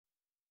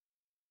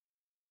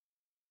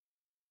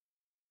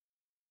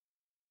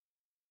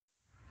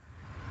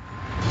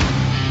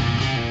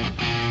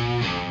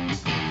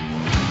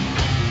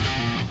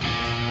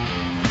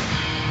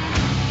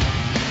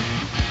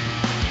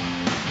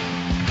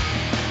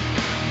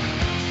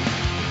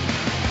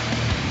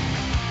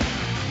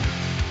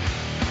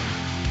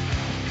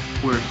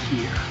we're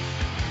here.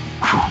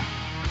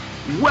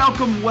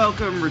 Welcome.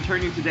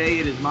 Returning today,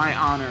 it is my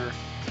honor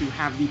to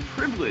have the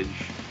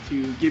privilege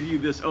to give you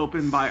this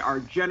open by our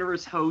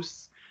generous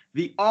hosts,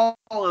 the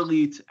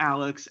all-elite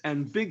Alex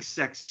and big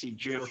sexy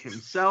Joe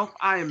himself.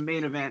 I am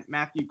main event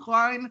Matthew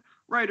Klein,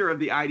 writer of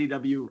the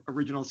IDW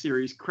original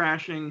series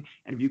Crashing,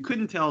 and if you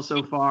couldn't tell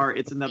so far,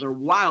 it's another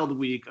wild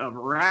week of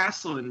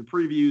wrestling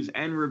previews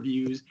and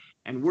reviews,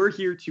 and we're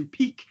here to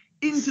peek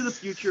into the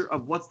future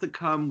of what's to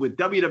come with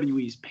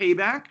WWE's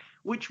Payback,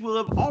 which will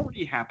have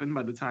already happened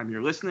by the time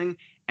you're listening,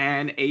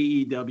 and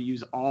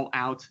AEW's All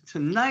Out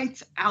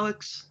tonight.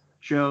 Alex,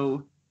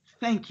 Joe,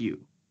 thank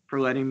you for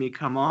letting me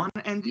come on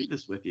and do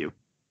this with you.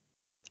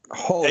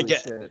 Holy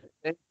shit.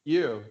 Thank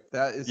you.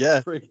 That is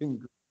freaking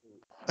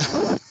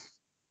great.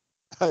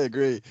 I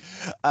agree.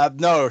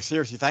 No,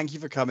 seriously, thank you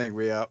for coming.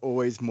 We are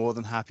always more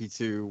than happy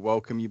to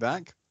welcome you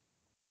back.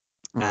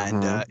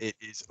 And it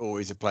is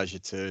always a pleasure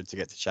to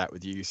get to chat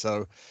with you.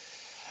 So,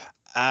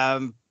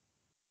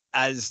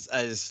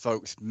 as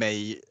folks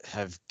may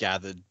have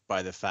gathered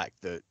by the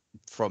fact that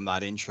from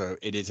that intro,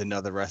 it is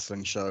another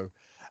wrestling show.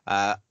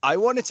 I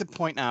wanted to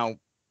point out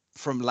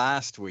from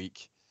last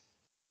week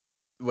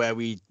where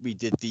we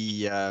did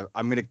the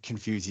I'm going to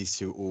confuse these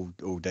two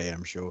all day,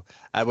 I'm sure.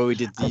 Where we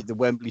did the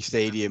Wembley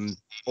Stadium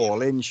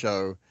All-In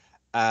show.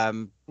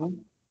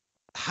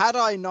 Had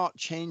I not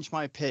changed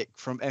my pick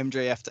from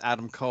MJF to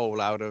Adam Cole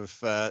out of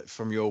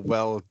from your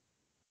well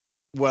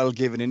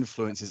given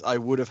influences, I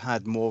would have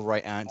had more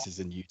right answers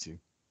than you two.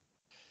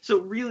 So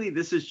really,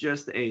 this is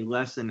just a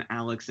lesson,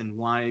 Alex, in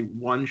why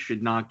one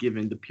should not give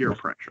in to peer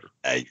pressure.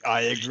 I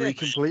agree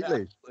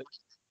completely.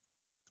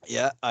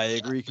 Yeah, I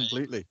agree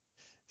completely.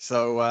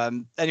 So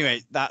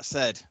anyway, that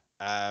said,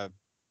 I'm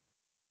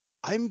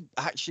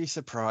actually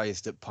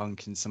surprised that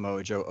Punk and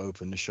Samoa Joe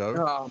opened the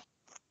show.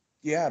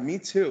 Yeah, me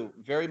too.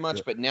 Very much,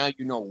 yeah. But now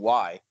you know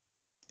why.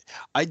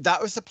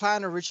 That was the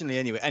plan originally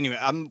anyway.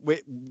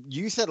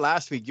 You said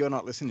last week you're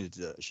not listening to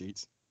Dirt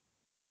Sheets.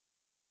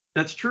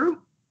 That's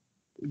true.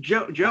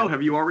 Joe,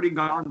 have you already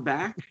gone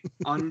back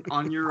on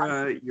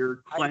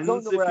your cleanse? I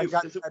don't know where I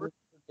got that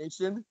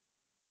information.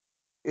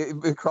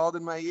 It crawled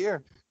in my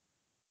ear.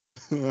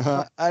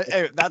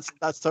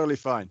 That's totally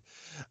fine.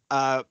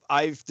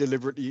 I've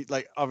deliberately,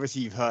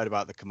 obviously you've heard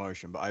about the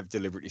commotion, but I've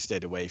deliberately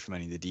stayed away from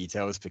any of the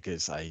details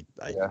because I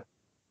have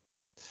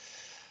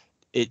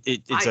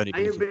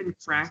been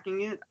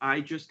tracking it.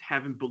 I just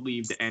haven't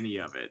believed any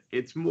of it.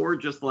 It's more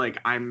just like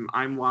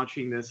I'm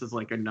watching this as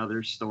like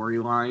another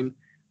storyline.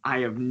 I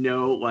have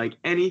no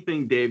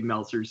anything Dave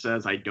Meltzer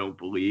says I don't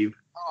believe.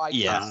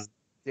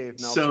 Dave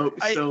Meltzer.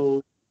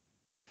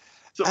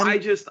 So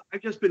I've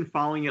just been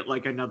following it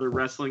like another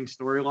wrestling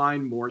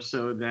storyline more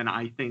so than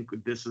I think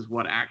this is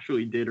what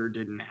actually did or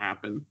didn't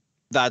happen.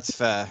 That's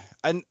fair.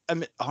 And I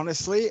mean,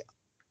 honestly,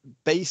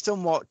 based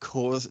on what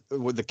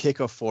the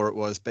kickoff for it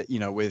was, but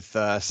with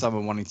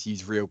someone wanting to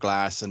use real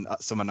glass and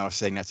someone else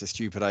saying that's a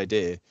stupid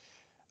idea.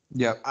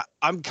 Yeah,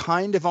 I'm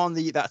kind of on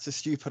the that's a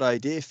stupid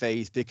idea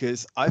phase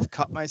because I've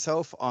cut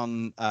myself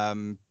on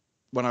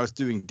when I was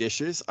doing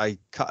dishes. I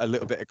cut a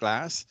little bit of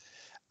glass.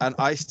 And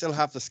I still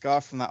have the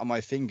scar from that on my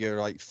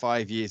finger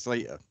 5 years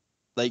later.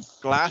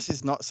 Glass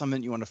is not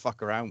something you want to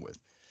fuck around with.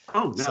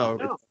 Oh, no,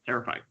 it's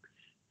terrifying.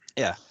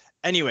 Yeah.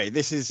 Anyway,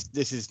 this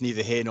is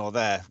neither here nor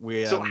there.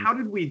 So how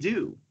did we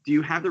do? Do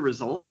you have the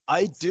result?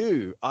 I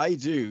do.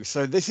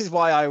 So this is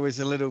why I was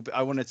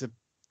I wanted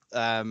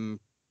to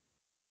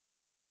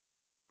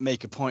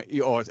make a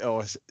point or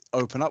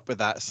open up with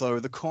that. So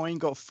the coin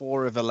got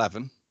 4 of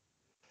 11.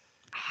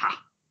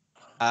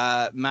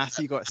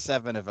 Matthew got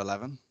 7 of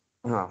 11.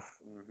 Oh.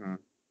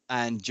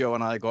 And Joe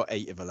and I got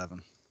 8 of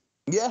 11.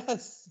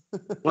 Yes.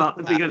 Well,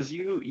 because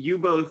you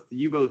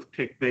both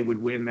picked they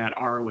would win that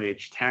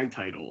ROH tag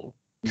title.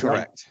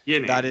 Correct.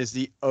 That is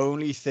the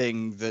only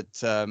thing that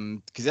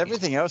because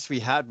everything else we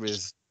had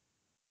was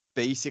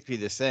basically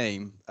the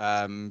same.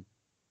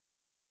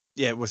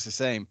 It was the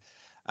same.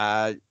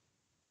 I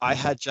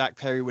had Jack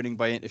Perry winning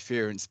by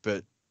interference,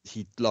 but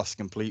he lost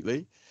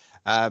completely.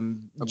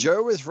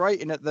 Joe was right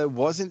in that there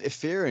was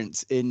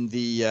interference in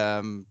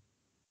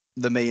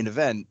the main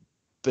event,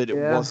 but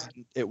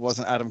it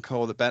wasn't Adam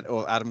Cole that bent,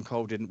 or Adam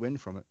Cole didn't win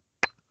from it.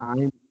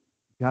 I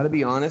gotta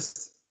be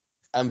honest,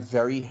 I'm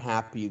very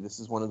happy this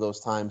is one of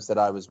those times that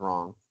I was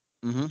wrong.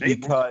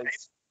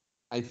 Because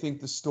I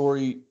think the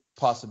story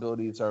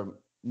possibilities are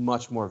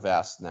much more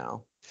vast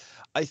now.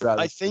 I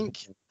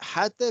think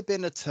had there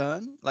been a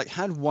turn,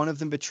 had one of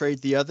them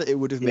betrayed the other, it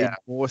would have made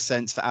more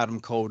sense for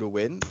Adam Cole to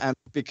win. And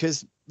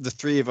because the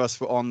three of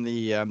us were on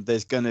the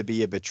there's gonna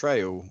be a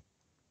betrayal.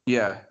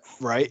 Yeah.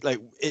 Right?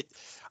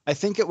 I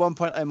think at one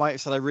point I might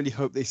have said I really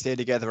hope they stay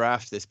together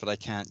after this, but I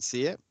can't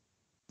see it.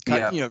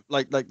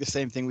 Like the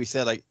same thing we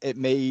said, it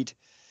made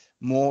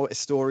more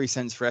story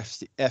sense for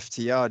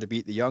FTR to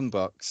beat the Young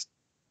Bucks,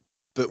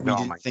 but we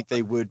didn't think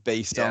they would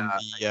based on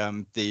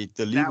the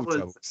legal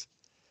talks.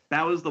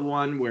 That was the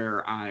one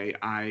where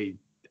I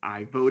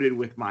voted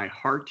with my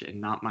heart and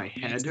not my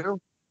head.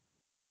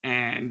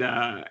 And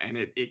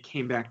it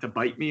came back to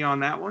bite me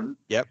on that one.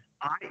 Yep.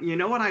 You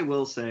know what I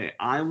will say?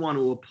 I want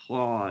to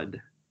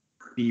applaud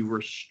the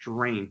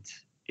restraint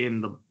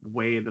in the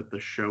way that the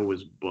show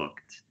was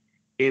booked,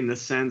 in the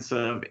sense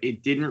of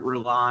it didn't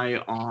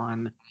rely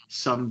on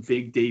some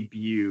big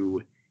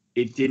debut.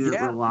 It didn't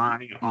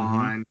rely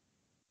on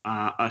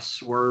a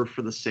swerve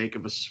for the sake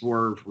of a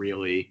swerve,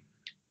 really.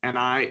 And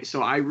I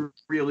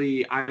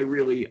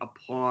really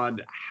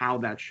applaud how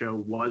that show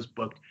was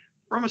booked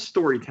from a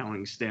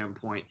storytelling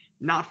standpoint,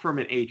 not from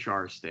an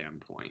HR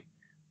standpoint.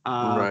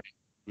 Right.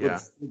 Yeah.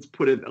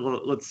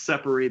 Let's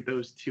separate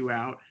those two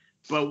out.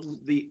 But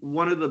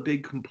one of the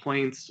big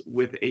complaints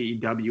with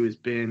AEW has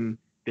been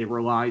they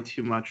rely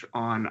too much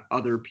on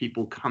other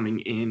people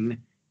coming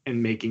in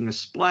and making a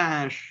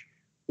splash,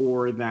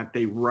 or that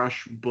they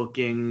rush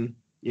booking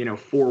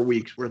 4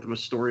 weeks worth of a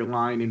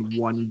storyline in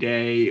one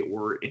day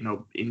or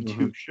in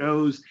two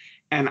shows.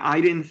 And I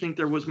didn't think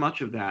there was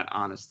much of that,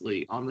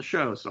 honestly, on the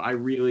show. So I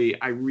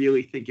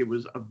really think it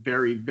was a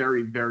very,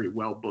 very, very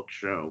well booked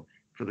show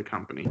for the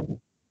company.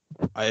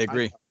 I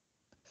agree.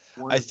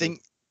 I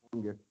think the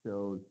longest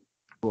shows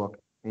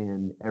booked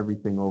and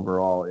everything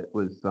overall. It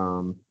was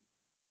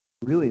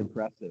really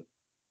impressive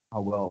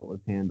how well it was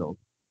handled.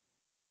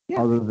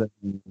 Yeah. Other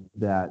than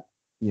that,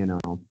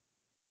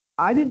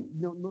 I didn't.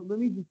 No, let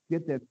me just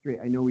get that straight.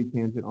 I know we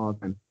tangent all the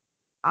time.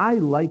 I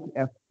like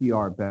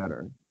FTR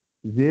better.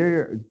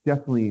 They're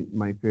definitely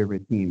my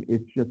favorite team.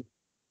 It's just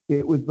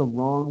it was the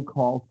wrong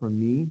call for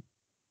me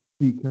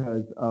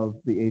because of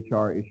the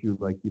HR issue,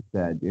 like you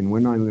said. And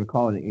we're not even going to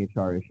call it an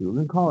HR issue. We're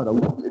going to call it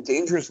a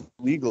dangerous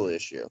legal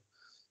issue.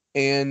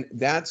 And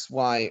that's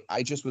why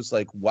I just was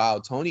like, wow,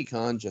 Tony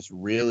Khan just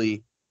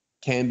really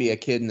can be a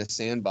kid in the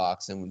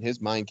sandbox, and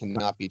his mind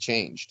cannot be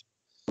changed.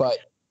 But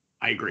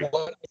I agree.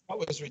 What I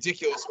thought was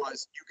ridiculous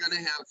was you're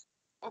going to have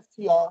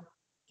FTR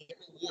get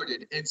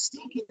rewarded and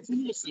still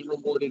continuously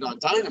rewarded on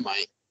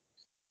Dynamite,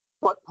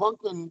 but Punk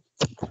and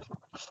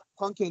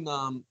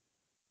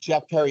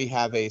Jeff Perry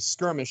have a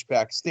skirmish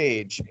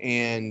backstage,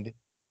 and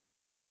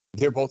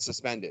they're both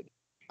suspended.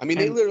 I mean,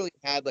 they literally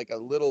had like a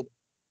little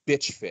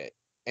bitch fit,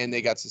 and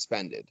they got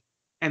suspended.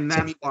 And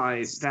that's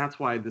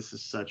why this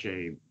is such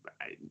a.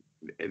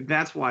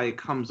 That's why it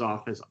comes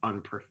off as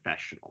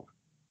unprofessional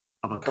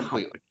of a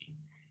company.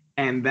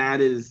 And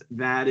that is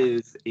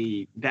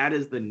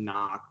the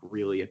knock,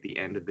 really, at the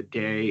end of the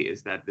day,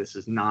 is that this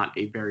is not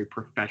a very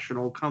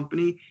professional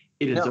company.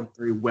 It is a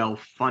very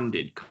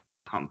well-funded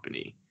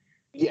company.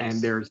 Yes.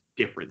 And there's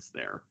difference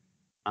there.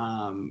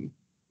 And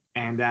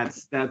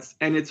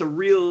it's a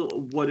real,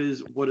 what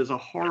is a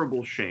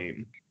horrible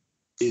shame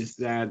is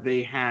that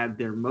they had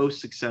their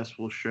most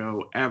successful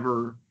show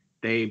ever.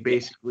 They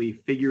basically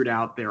figured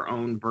out their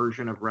own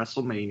version of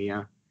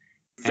WrestleMania.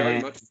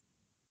 Very much.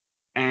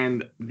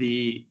 And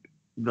the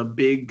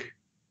big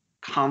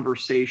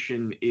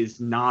conversation is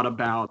not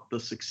about the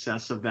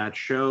success of that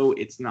show.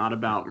 It's not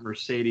about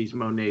Mercedes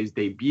Moné's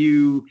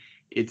debut.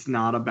 It's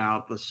not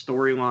about the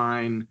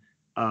storyline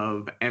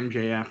of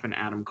MJF and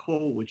Adam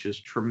Cole, which is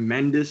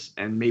tremendous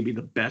and maybe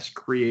the best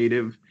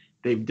creative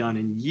they've done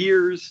in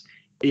years.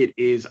 It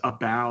is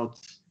about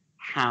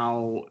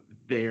how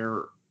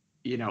they're,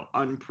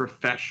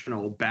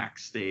 unprofessional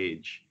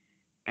backstage.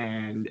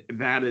 And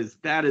that is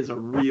a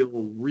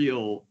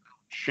real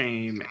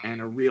shame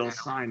and a real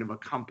sign of a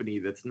company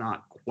that's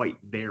not quite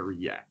there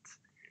yet.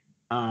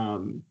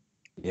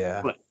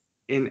 But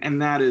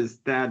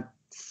that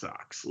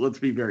sucks. Let's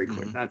be very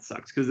clear. That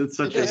sucks because it's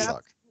such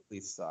absolutely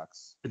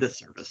sucks. A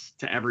disservice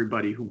to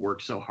everybody who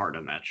worked so hard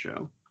on that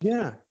show.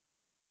 Yeah.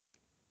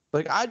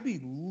 Like, I'd be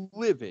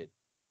livid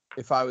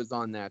if I was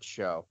on that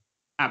show.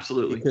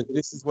 Absolutely. Because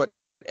this is what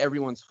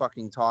everyone's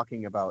fucking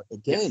talking about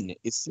again,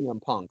 is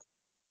CM Punk.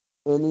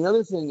 And the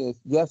other thing is,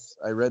 yes,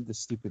 I read the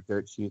stupid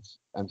dirt sheets.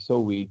 I'm so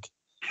weak.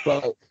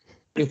 But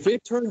if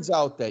it turns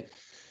out that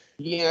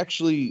he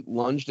actually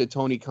lunged at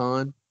Tony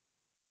Khan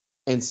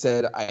and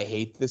said, I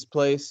hate this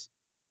place,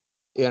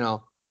 get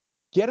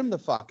him the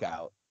fuck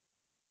out.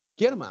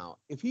 Get him out.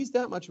 If he's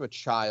that much of a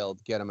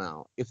child, get him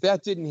out. If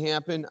that didn't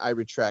happen, I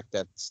retract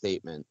that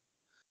statement.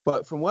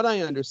 But from what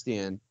I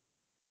understand,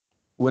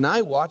 when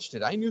I watched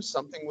it, I knew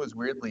something was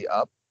weirdly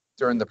up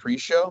during the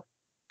pre-show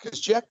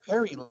because Jack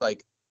Perry,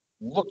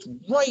 looked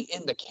right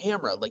in the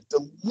camera,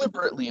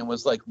 deliberately, and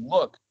was like,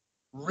 look,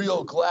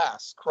 real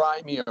glass,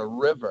 cry me a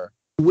river.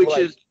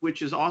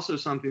 Which is also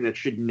something that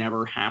should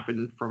never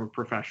happen from a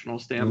professional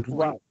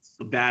standpoint.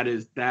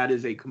 Right. That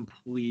is a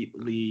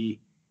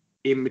completely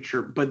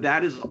immature, but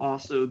that is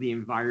also the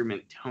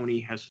environment Tony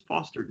has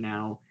fostered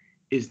now,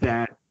 is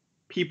that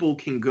people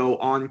can go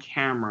on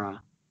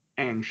camera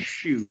and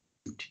shoot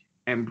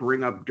and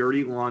bring up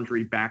dirty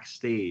laundry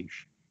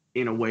backstage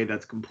in a way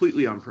that's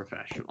completely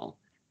unprofessional.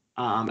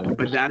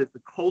 But that is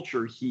the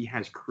culture he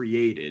has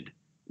created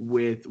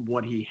with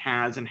what he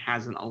has and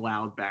hasn't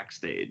allowed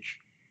backstage.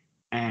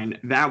 And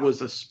that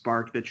was a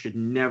spark that should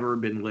never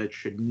have been lit,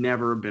 should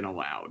never have been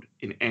allowed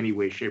in any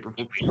way, shape, or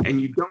form.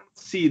 And you don't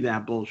see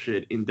that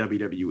bullshit in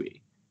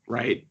WWE,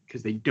 right?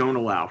 Because they don't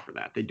allow for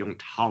that. They don't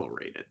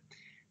tolerate it.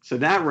 So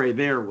that right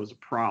there was a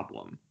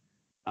problem.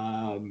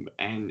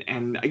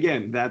 And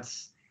again,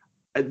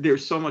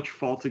 there's so much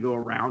fault to go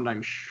around.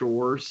 I'm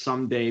sure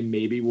someday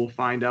maybe we'll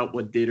find out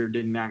what did or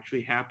didn't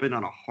actually happen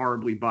on a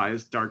horribly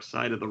biased Dark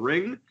Side of the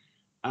Ring.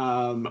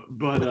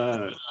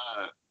 But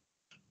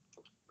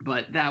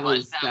that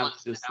was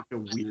just like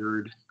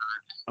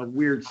a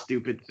weird,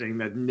 stupid thing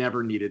that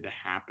never needed to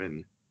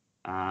happen.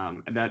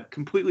 And that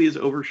completely has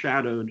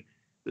overshadowed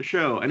the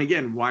show. And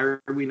again, why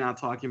are we not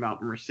talking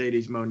about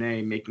Mercedes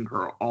Moné making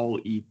her all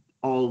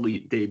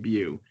elite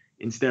debut?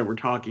 Instead, we're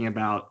talking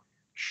about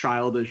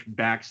childish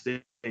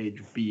backstage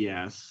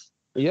BS.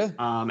 Yeah.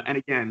 And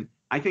again,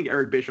 I think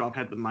Eric Bischoff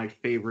had my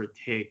favorite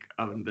take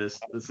of this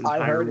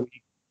entire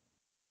week.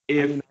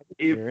 If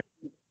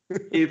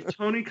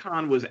Tony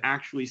Khan was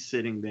actually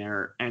sitting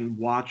there and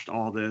watched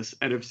all this,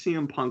 and if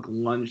CM Punk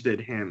lunged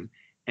at him,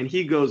 and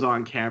he goes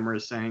on camera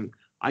saying,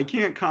 "I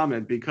can't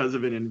comment because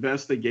of an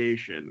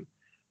investigation."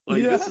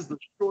 This is the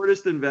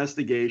shortest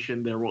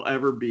investigation there will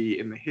ever be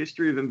in the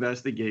history of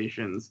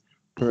investigations.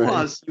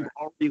 Plus, you've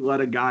already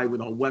let a guy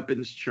with a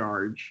weapons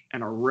charge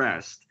and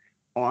arrest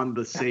on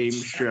the same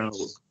show.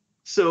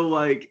 So,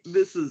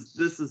 this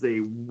is a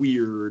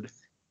weird,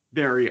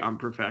 very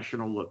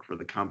unprofessional look for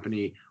the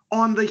company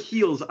on the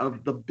heels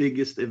of the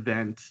biggest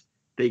event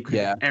they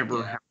could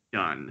ever have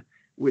done,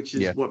 which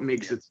is what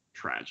makes it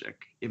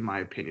tragic, in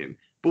my opinion.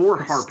 But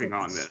we're harping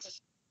on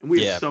this, and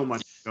we have so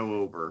much to go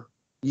over.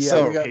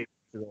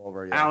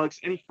 Alex,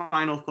 any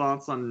final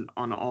thoughts on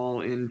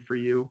All In for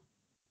you?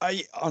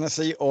 I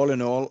honestly, all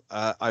in all,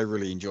 I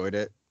really enjoyed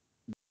it.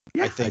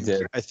 Yeah, I think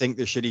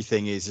the shitty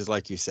thing is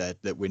like you said,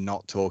 that we're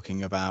not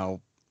talking about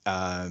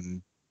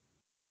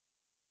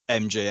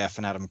MJF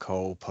and Adam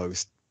Cole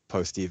post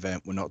the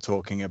event. We're not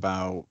talking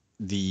about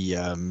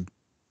the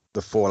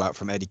fallout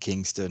from Eddie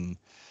Kingston,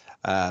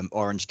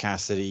 Orange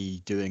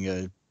Cassidy doing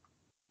an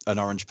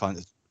orange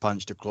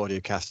punch to Claudio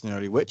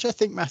Castagnoli, which I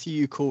think, Matthew,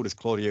 you called as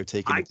Claudio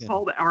taking the pin. I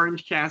called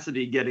Orange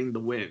Cassidy getting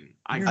the win.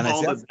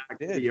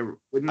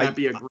 Wouldn't that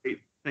be a great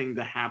thing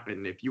to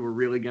happen if you were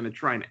really going to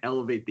try and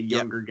elevate the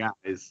younger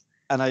guys?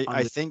 And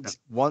I think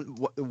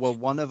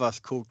one of us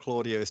called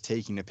Claudio as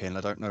taking the pin.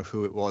 I don't know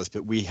who it was,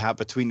 but we had,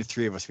 between the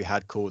three of us, we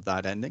had called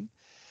that ending.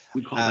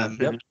 We called that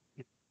finish.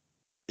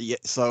 Yeah,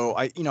 so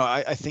I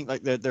think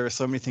there are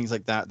so many things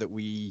like that I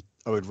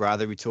would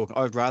rather talk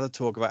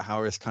about how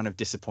I was kind of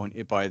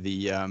disappointed by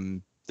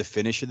the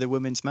finish of the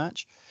women's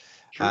match.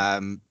 Sure.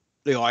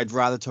 I'd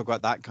rather talk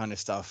about that kind of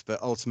stuff,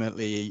 but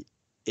ultimately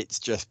it's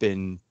just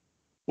been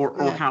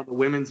or how the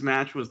women's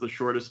match was the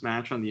shortest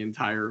match on the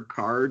entire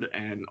card,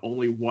 and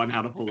only 1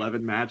 out of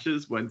 11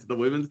 matches went to the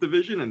women's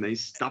division, and they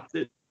stuffed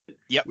it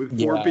with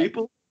 4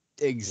 people.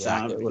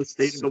 Exactly. The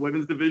state of the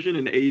women's division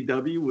in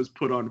AEW was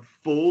put on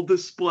full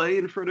display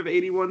in front of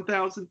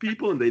 81,000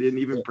 people, and they didn't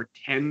even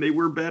pretend they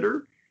were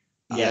better.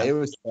 Yeah, it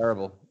was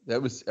terrible.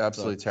 That was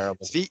absolutely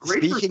terrible.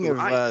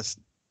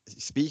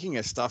 Speaking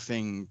of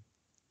stuffing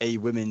a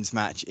women's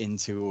match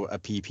into a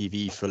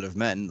PPV full of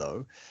men,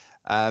 though,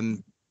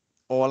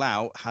 All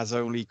Out has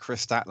only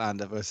Chris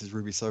Statlander versus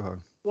Ruby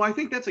Soho. Well, I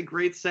think that's a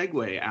great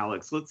segue,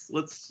 Alex. Let's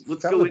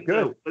go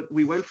into it.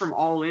 We went from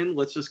All In.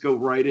 Let's just go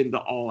right into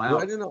All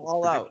Out. Right into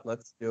All Out.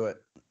 Let's do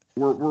it.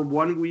 We're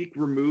 1 week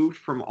removed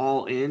from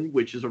All In,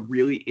 which is a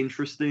really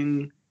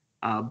interesting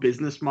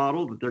business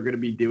model that they're going to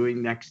be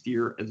doing next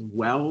year as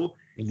well.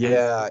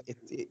 Yeah.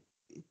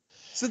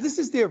 So this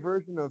is their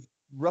version of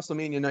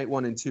WrestleMania Night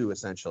 1 and 2,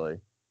 essentially.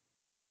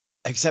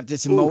 Except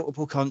it's in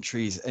multiple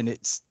countries, and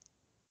it's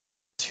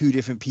 2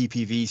 different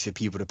PPVs for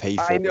people to pay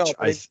for. I know.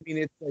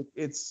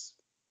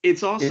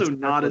 It's also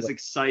not as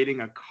exciting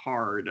a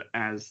card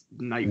as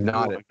Night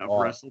 1 of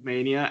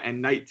WrestleMania,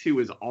 and Night 2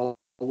 is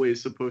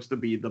always supposed to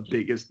be the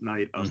biggest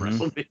night of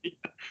WrestleMania.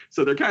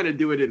 So they're kind of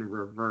doing it in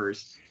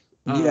reverse.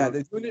 Yeah,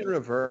 they're doing it in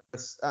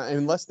reverse,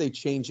 unless they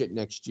change it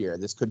next year.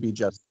 This could be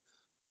just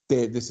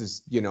this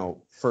is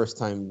first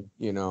time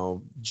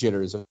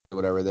jitters or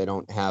whatever. They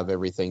don't have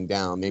everything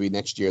down. Maybe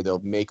next year they'll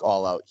make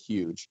All Out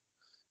huge.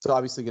 It's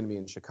obviously going to be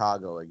in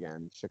Chicago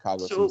again.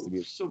 Chicago seems to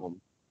be home.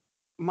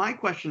 My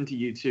question to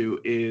you two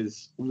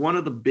is, one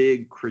of the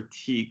big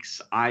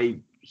critiques I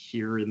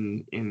hear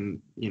in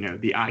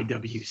the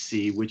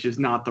IWC, which is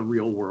not the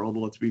real world,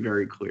 let's be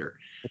very clear.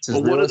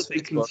 But one of the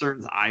big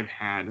concerns I've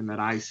had and that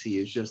I see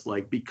is just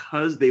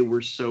because they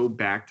were so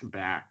back to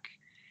back,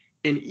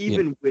 and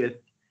even with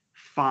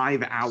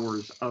 5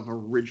 hours of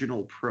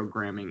original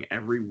programming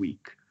every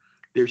week,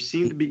 there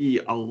seemed to be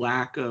a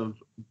lack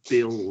of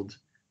build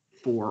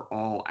for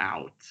All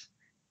Out.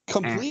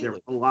 Completely. And there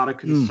was a lot of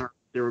concern.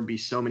 There would be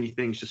so many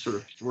things just sort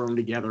of thrown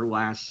together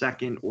last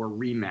second or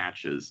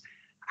rematches.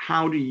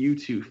 How do you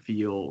two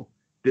feel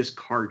this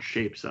card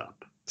shapes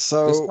up?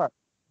 So this card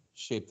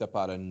shaped up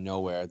out of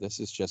nowhere. This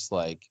is just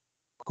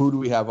who do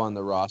we have on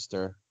the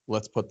roster?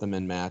 Let's put them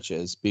in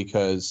matches,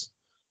 because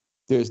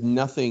there's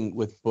nothing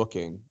with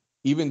booking.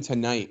 Even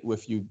tonight,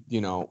 if you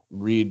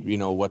read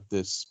what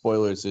the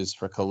spoilers is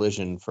for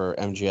Collision for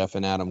MJF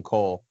and Adam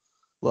Cole,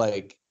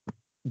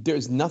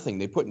 there's nothing.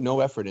 They put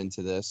no effort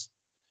into this.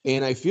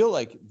 And I feel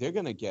like they're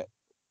going to get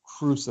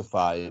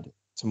crucified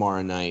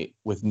tomorrow night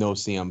with no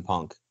CM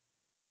Punk.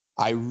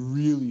 I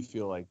really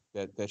feel like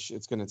that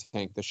it's going to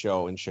tank the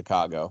show in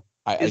Chicago.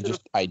 I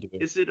do.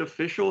 Is it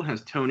official?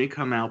 Has Tony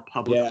come out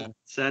publicly and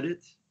said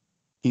it?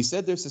 He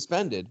said they're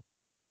suspended,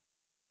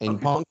 and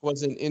Punk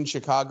wasn't in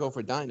Chicago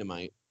for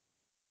Dynamite,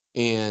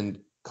 and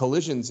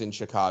Collision's in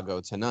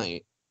Chicago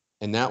tonight,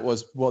 and that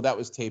was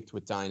taped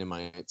with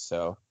Dynamite,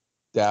 so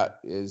that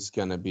is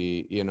going to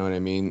be, you know what I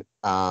mean?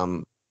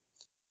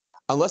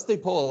 Unless they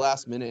pull a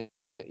last minute,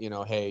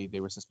 hey, they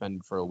were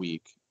suspended for a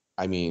week.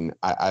 I mean,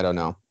 I don't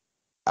know.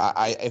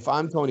 If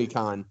I'm Tony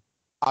Khan,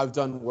 I've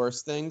done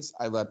worse things.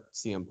 I let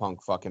CM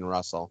Punk fucking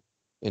wrestle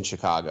in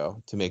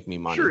Chicago to make me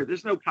money. Sure,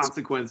 there's no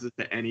consequences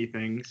to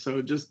anything,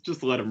 so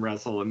just let him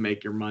wrestle and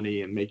make your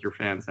money and make your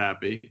fans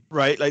happy.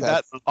 Right, like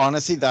that.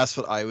 Honestly, that's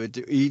what I would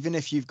do. Even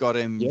if you've got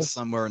him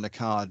somewhere in the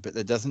card, but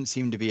there doesn't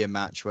seem to be a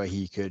match where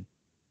he could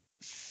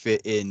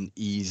fit in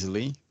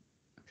easily.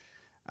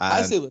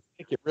 I say let's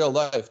make it real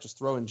life. Just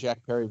throw in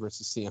Jack Perry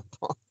versus CM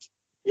Punk.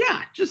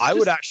 Yeah, I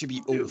would actually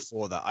be all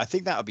for that. I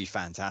think that would be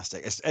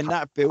fantastic, and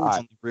that builds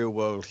on the real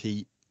world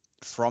heat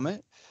from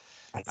it.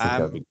 I think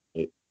that would be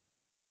great.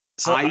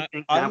 So I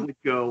think that would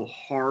go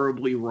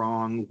horribly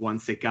wrong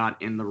once it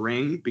got in the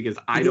ring, because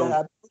I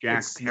don't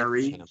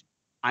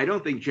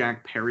think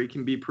Jack Perry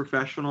can be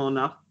professional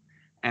enough,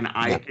 and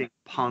I think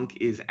Punk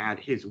is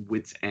at his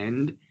wit's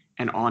end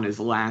and on his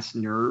last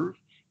nerve,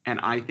 and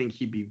I think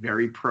he'd be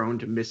very prone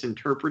to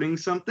misinterpreting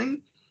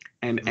something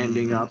and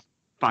ending up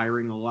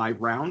firing a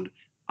live round.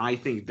 I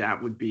think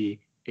that would be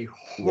a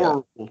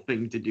horrible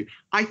thing to do.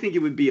 I think it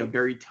would be a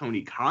very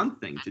Tony Khan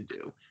thing to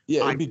do.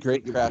 Yeah, it'd be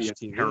great Crash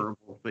TV.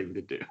 Terrible thing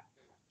to do.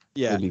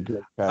 Yeah, it'd be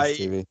great Crash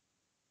TV.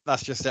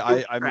 That's just it.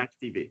 I'm Crash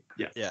TV.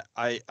 Yeah,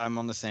 I'm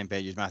on the same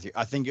page as Matthew.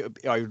 I think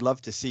I would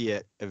love to see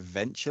it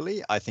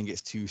eventually. I think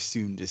it's too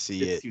soon to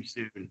see it. Too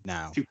soon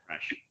now. It's too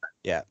fresh.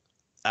 Yeah.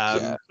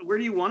 So where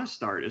do you want to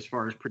start as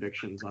far as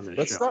predictions on this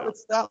Let's show? start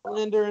with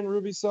Statlander and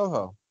Ruby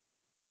Soho.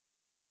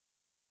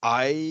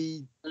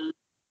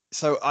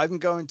 So I'm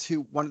going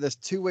to there's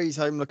two ways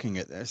I'm looking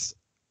at this.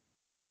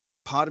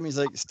 Part of me is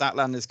like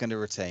Statlander's going to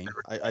retain.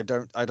 I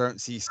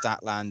don't see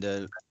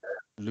Statlander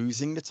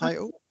losing the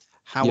title.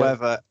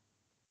 However,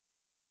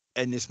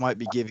 and this might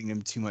be giving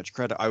them too much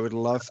credit, I would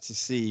love to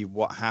see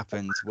what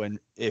happens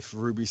if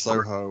Ruby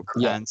Soho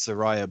and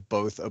Saraya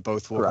both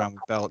walk around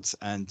with belts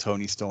and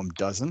Toni Storm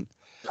doesn't.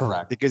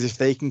 Correct. Because if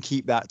they can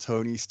keep that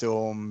Toni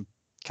Storm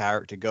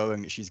character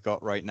going that she's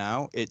got right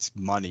now, it's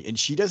money. And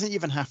she doesn't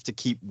even have to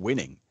keep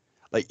winning.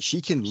 Like,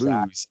 she can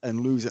lose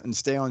and lose and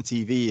stay on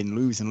TV and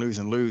lose and lose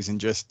and lose and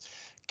just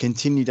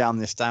continue down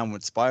this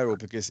downward spiral,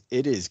 because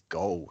it is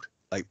gold.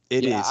 Like,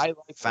 it is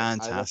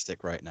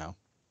fantastic right now.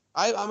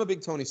 I'm a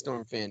big Toni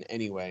Storm fan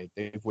anyway.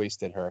 They've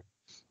wasted her.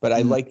 But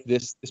I like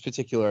this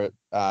particular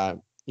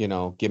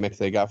gimmick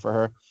they got for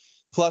her.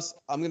 Plus,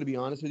 I'm going to be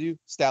honest with you,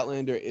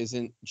 Statlander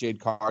isn't Jade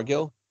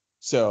Cargill.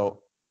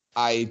 So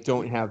I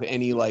don't have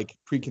any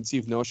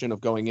preconceived notion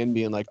of going in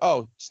being like,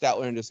 oh,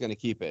 Statlander's going to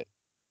keep it.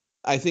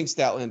 I think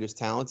Statlander's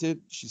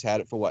talented. She's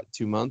had it for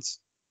 2 months.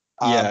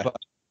 But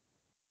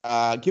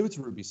give it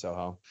to Ruby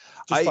Soho.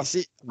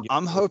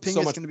 I'm hoping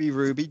it's going to be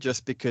Ruby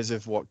just because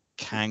of what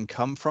can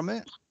come from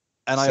it.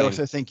 And I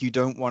also think you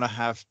don't want to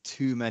have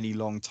too many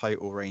long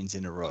title reigns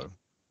in a row.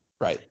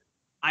 Right.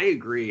 I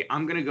agree.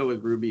 I'm going to go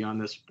with Ruby on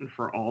this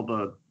for all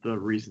the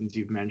reasons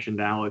you've mentioned,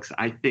 Alex.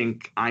 I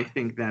think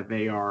that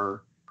they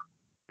are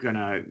going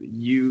to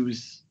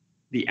use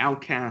the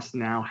Outcasts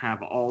now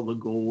have all the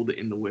gold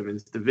in the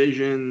women's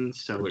division,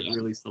 so it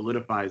really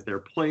solidifies their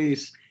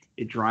place.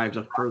 It drives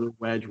a further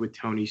wedge with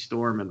Toni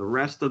Storm and the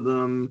rest of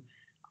them.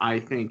 I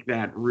think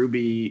that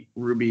Ruby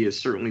has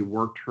certainly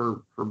worked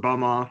her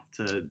bum off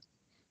to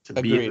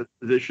be in this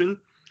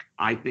position.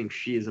 I think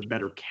she is a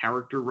better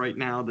character right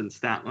now than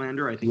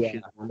Statlander. I think she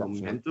has more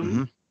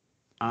momentum.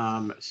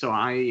 So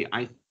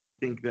I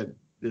think that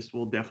this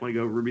will definitely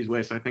go Ruby's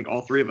way. So I think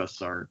all three of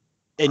us are.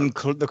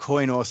 The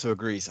coin also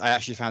agrees. I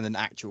actually found an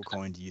actual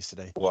coin to use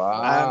today.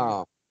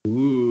 Wow.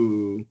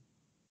 Ooh.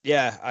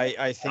 Yeah,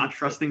 I think not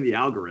trusting the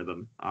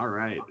algorithm. All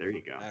right, there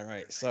you go. All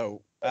right,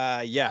 so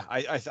I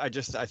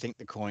think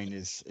the coin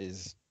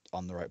is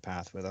on the right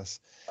path with us.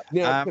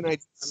 Now, can I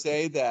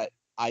say that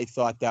I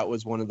thought that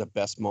was one of the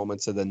best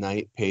moments of the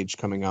night, Paige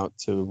coming out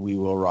to "We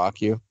Will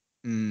Rock You"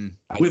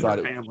 with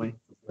her family.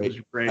 It was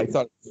great. I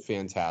thought it was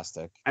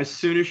fantastic. As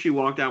soon as she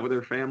walked out with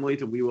her family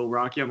to "We Will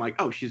Rock You," I'm like,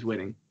 "Oh, she's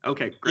winning."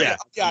 Okay, great.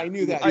 Yeah, I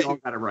knew that. I all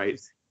got it right.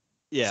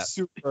 Yeah,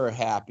 super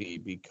happy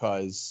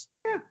because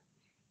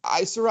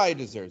Saraya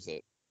deserves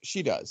it.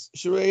 She does.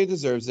 Saraya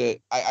deserves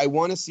it. I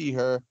want to see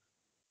her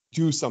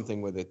do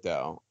something with it,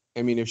 though.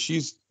 I mean, if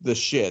she's the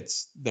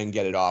shits, then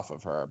get it off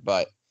of her.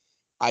 But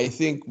I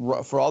think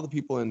for all the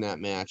people in that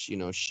match,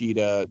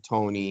 Sheeta,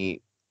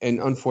 Tony, and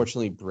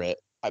unfortunately Britt.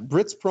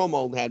 Britt's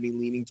promo had me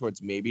leaning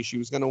towards maybe she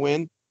was going to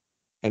win.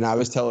 And I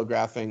was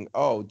telegraphing,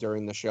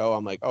 during the show,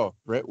 I'm like, if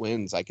Britt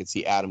wins, I could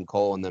see Adam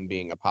Cole and them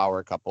being a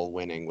power couple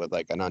winning with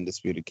an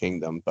undisputed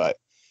kingdom. But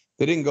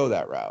they didn't go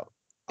that route.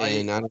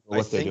 And I don't know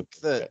what they do. I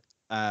think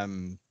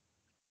that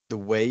the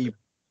way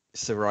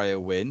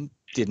Saraya win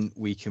didn't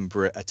weaken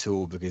Britt at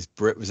all, because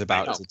Britt was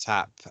about to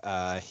tap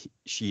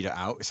Sheeta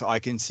out. So I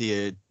can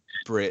see a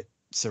Britt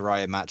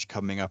Saraya match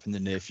coming up in the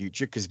near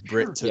future, because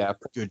Britt took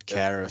good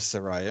care of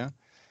Saraya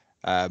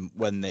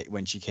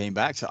when she came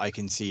back. So I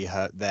can see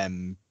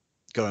them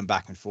going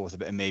back and forth a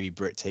bit, and maybe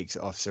Britt takes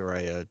it off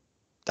Saraya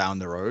down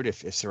the road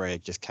if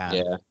Saraya just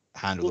can't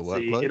handle the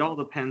workload. It all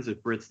depends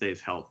if Britt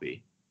stays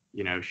healthy.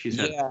 You know, she's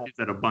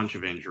had a bunch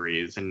of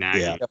injuries and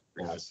nagging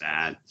with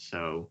that.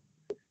 So,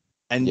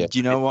 and do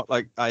you know what?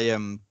 Like I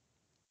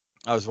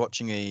was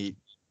watching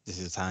this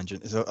is a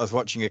tangent. So I was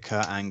watching a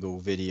Kurt Angle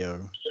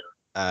video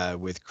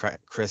with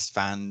Chris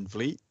Van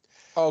Vliet.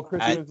 Oh,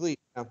 Chris Van Vliet.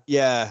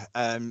 Yeah.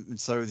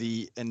 So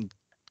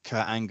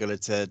Kurt Angle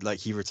had said, like,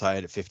 he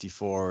retired at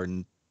 54,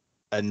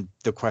 and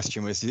the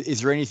question was,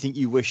 is there anything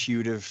you wish you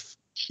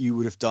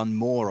would have done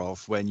more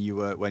of when you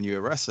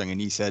were wrestling?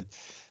 And he said,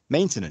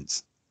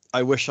 maintenance.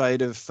 I wish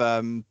I'd have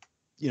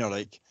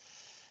like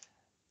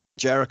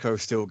Jericho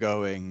still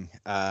going.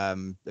 I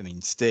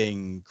mean,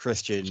 Sting,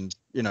 Christian,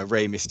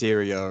 Rey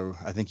Mysterio.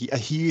 I think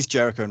he used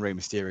Jericho and Rey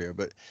Mysterio,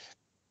 but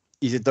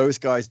he said those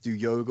guys do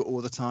yoga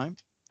all the time,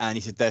 and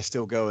he said they're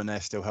still going,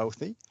 they're still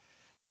healthy.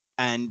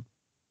 And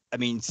I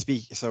mean,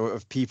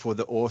 of people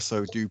that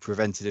also do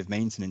preventative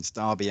maintenance,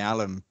 Darby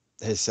Allin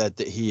has said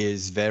that he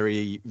is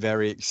very,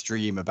 very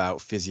extreme about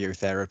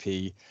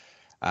physiotherapy,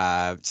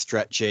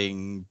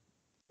 stretching,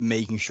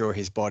 making sure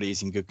his body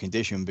is in good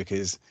condition,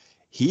 because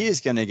he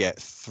is going to get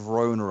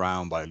thrown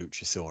around by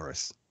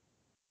Luchasaurus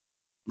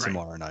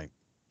tonight.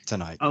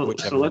 Oh,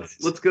 so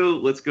let's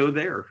go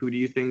there. Who do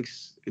you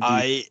think's?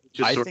 I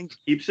think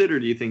keeps it, or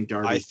do you think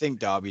Darby? I think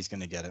Darby's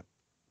going to get it.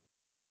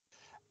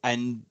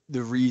 And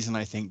the reason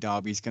I think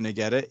Darby's going to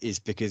get it is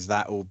because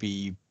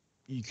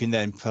you can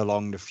then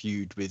prolong the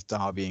feud with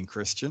Darby and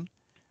Christian.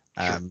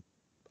 Sure.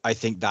 I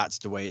think that's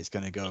the way it's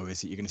going to go, is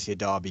that you're going to see a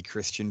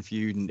Darby-Christian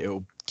feud, and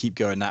it'll keep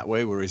going that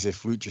way. Whereas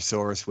if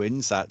Luchasaurus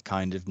wins, that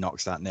kind of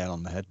knocks that nail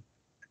on the head.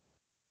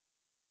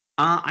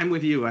 I'm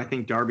with you. I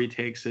think Darby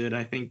takes it.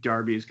 I think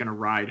Darby is going to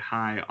ride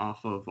high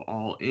off of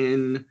All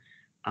In.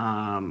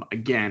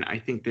 Again, I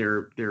think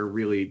they're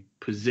really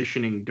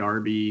positioning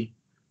Darby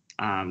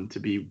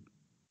to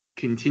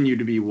continue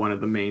to be one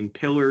of the main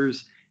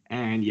pillars.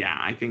 And yeah,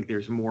 I think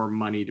there's more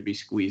money to be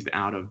squeezed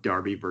out of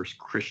Darby versus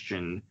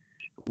Christian,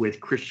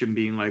 with Christian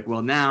being like,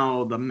 well,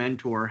 now the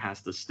mentor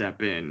has to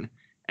step in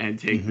and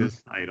take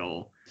this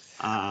title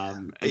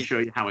and show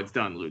you how it's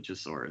done,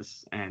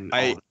 Luchasaurus. And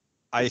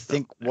I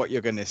think what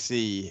you're going to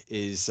see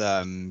is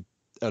a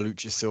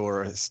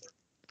Luchasaurus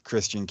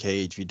Christian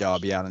Cage v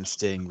Darby Allin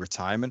Sting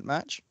retirement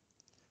match.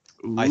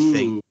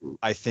 Ooh.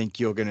 I think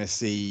you're going to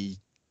see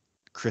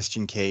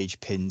Christian Cage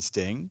pin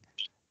Sting,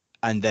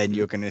 and then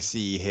you're going to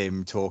see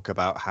him talk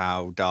about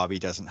how Darby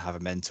doesn't have a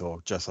mentor,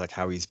 just like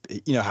how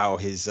how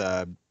his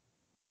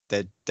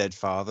dead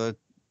father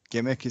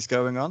gimmick is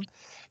going on.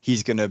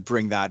 He's going to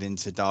bring that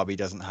into Darby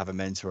doesn't have a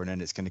mentor, and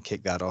then it's going to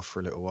kick that off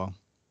for a little while,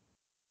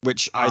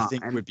 which I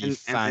think would be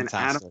fantastic.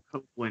 And Adam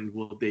Copeland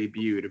will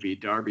debut to be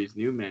Darby's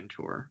new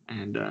mentor.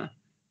 And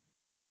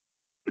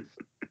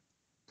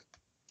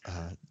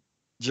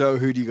Joe,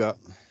 who do you got?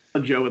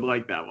 Joe would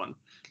like that one.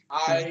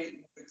 I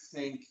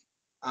think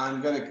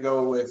I'm going to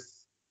go with,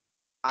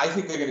 I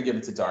think they're going to give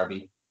it to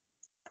Darby.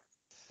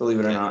 Believe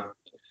it or not.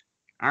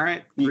 All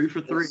right. 3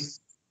 for 3.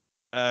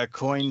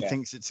 Coin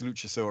thinks it's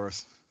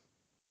Luchasaurus.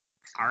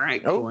 All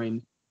right,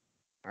 Coin.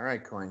 All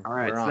right, Coin. All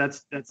right,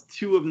 so that's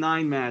 2 of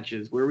 9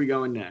 matches. Where are we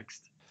going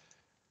next?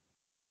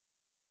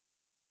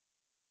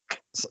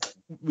 So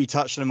we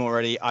touched on them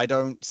already. I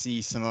don't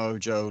see Samoa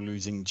Joe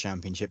losing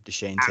championship to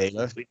Shane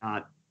Taylor. Absolutely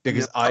not.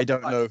 Because I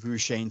don't know who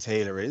Shane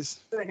Taylor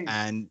is,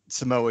 and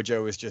Samoa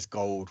Joe is just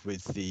gold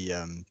with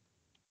the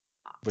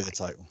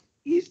title.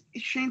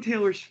 Shane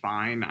Taylor's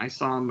fine. I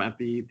saw him at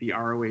the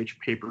ROH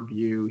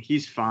pay-per-view.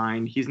 He's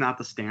fine. He's not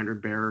the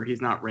standard bearer. He's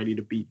not ready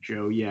to beat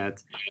Joe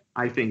yet.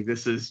 I think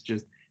this is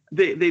just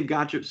they've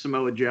got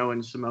Samoa Joe,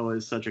 and Samoa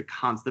is such a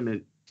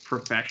consummate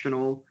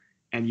professional,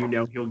 and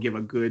he'll give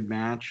a good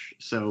match.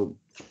 So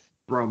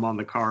throw him on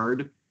the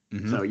card.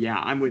 Mm-hmm. So yeah,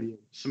 I'm with you.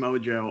 Samoa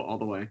Joe all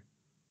the way.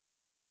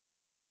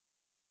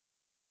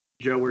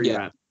 Joe, where you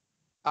at?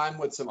 I'm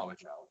with Samoa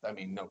Joe. I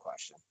mean, no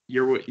question.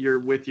 You're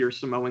with your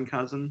Samoan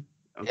cousin?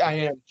 Okay. Yeah, I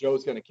am.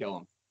 Joe's going to kill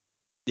him.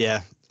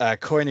 Yeah,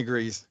 Coin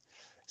agrees.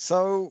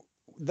 So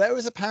there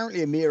was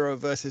apparently a Miro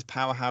versus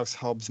Powerhouse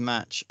Hobbs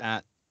match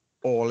at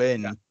All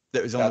In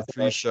that was on the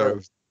pre-show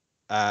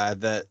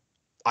that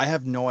I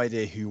have no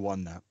idea who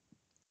won that.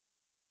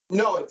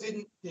 No, it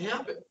didn't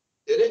happen,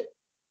 did it?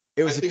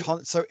 It was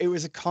it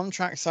was a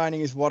contract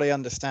signing is what I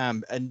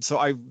understand. And so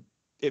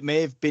it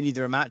may have been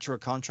either a match or a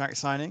contract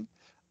signing.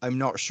 I'm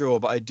not sure,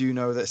 but I do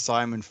know that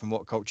Simon from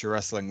What Culture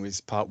Wrestling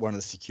was one of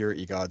the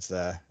security guards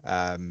there.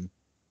 That's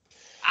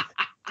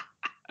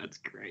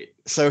great.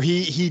 So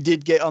he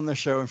did get on the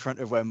show in front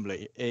of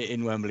Wembley,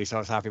 so I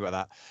was happy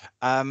about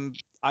that.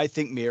 I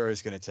think Miro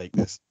is going to take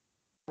this.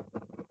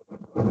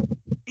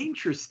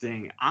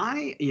 Interesting.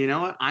 You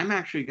know what? I'm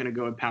actually going to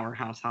go with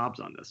Powerhouse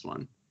Hobbs on this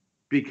one.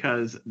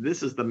 because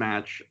this is the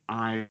match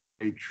I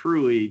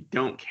truly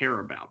don't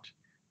care about.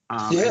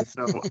 And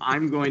so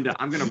I'm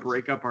gonna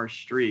break up our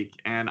streak,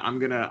 and I'm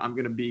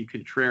gonna be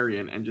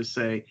contrarian and just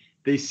say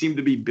they seem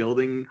to be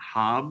building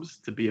Hobbs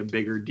to be a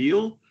bigger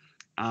deal,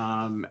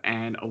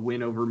 and a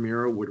win over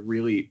Miro would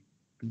really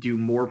do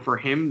more for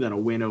him than a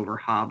win over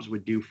Hobbs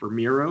would do for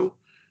Miro.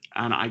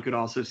 And I could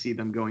also see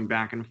them going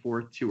back and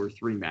forth 2 or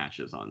 3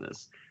 matches on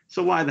this.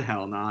 So why the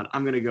hell not?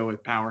 I'm gonna go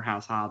with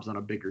Powerhouse Hobbs on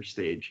a bigger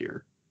stage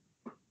here.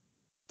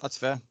 That's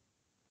fair.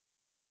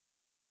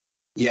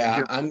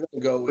 Yeah, I'm going to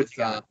go with.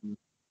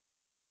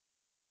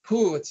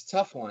 It's a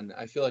tough one.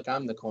 I feel like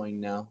I'm the coin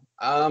now.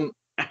 I'm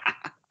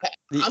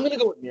going to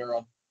go with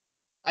Miro.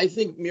 I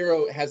think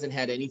Miro hasn't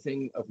had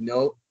anything of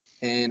note,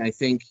 and I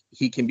think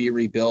he can be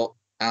rebuilt.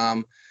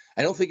 I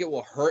don't think it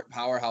will hurt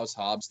Powerhouse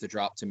Hobbs to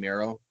drop to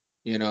Miro,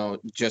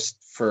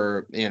 just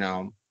for,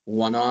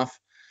 one-off.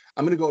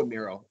 I'm going to go with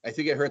Miro. I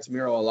think it hurts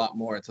Miro a lot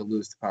more to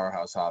lose to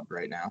Powerhouse Hobbs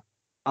right now.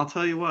 I'll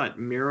tell you what,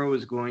 Miro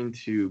is going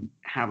to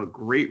have a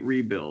great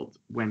rebuild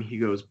when he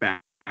goes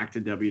back to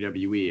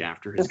WWE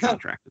after his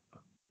contract is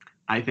up.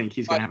 I think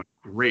he's going to have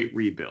a great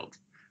rebuild.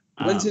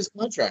 When's his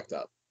contract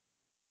up?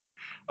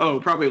 Oh,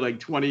 probably like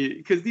 20,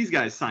 because these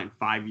guys signed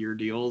 5-year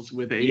deals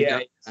with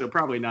AEW, so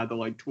probably not the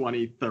like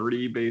 20,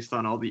 30 based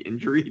on all the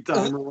injury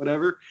time or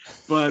whatever.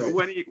 But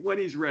when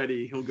he's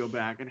ready, he'll go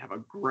back and have a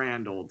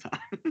grand old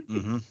time.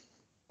 Mm-hmm.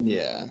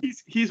 Yeah.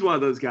 He's one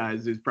of those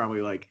guys who's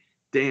probably like,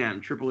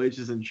 damn, Triple H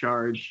is in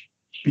charge.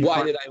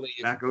 Why did I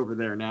leave? Back over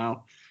there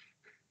now.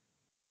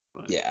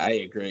 But, yeah, I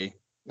agree.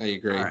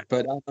 Right.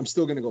 But I'm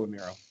still going to go with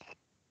Miro.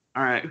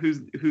 All right,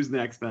 who's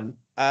next then?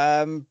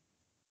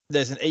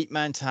 There's an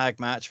 8-man tag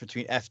match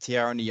between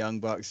FTR and the Young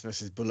Bucks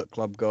versus Bullet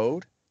Club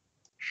Gold.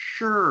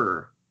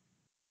 Sure.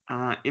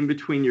 In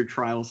between your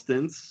trial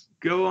stints,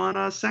 go on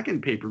a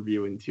second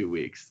pay-per-view in 2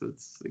 weeks.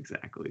 That's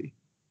exactly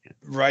it.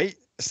 Right.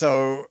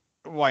 So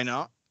why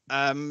not?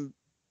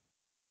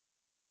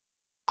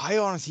 I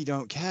honestly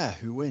don't care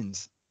who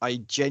wins. I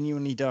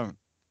genuinely don't.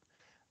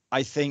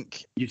 I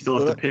think you still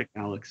have to pick,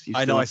 Alex.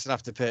 I know I still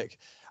have to pick.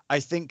 I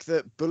think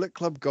that Bullet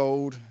Club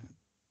Gold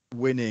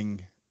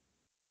winning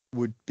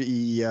would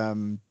be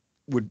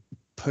would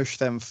push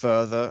them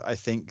further, I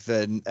think,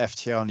 than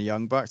FTR and the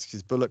Young Bucks,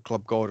 because Bullet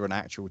Club Gold are an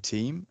actual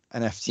team,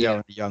 and FTR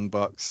and the Young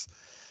Bucks,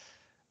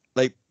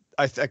 like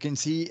I can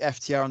see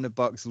FTR and the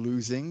Bucks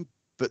losing,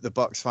 but the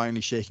Bucks finally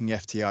shaking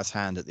FTR's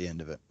hand at the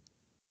end of it.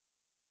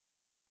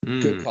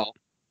 Good call.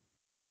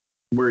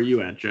 Where are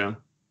you at, Joe?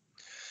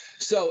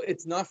 So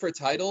it's not for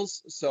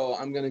titles, so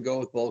I'm going to go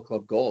with Bullet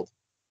Club Gold.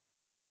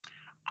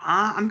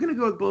 I'm going to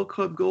go with Bullet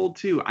Club Gold,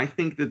 too. I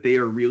think that they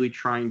are really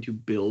trying to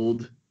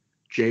build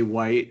Jay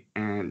White,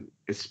 and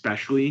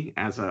especially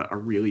as a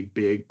really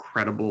big,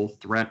 credible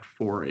threat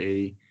for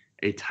a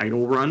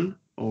title run,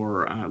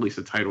 or at least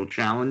a title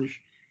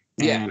challenge.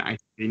 Yeah. And I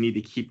think they need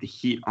to keep the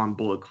heat on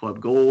Bullet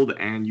Club Gold,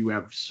 and you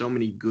have so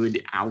many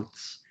good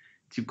outs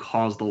to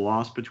cause the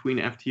loss between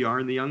FTR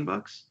and the Young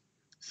Bucks.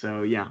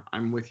 So, yeah,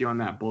 I'm with you on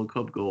that. Bullet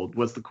Club Gold.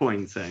 What's the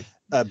coin say?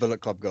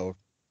 Bullet Club Gold.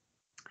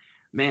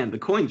 Man, the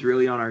coin's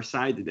really on our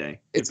side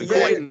today. It's the a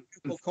very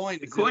cool coin.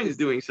 The coin's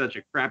doing such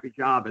a crappy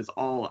job as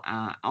all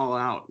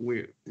out.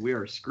 We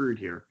are screwed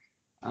here.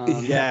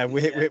 Yeah,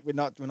 we're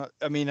not.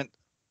 I mean,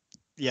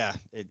 yeah,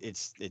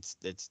 it's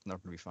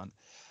not gonna be fun.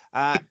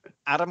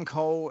 Adam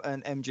Cole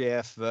and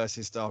MJF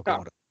versus Dark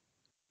Order.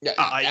 Yeah,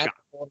 Adam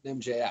Cole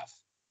and MJF.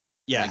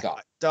 Yeah,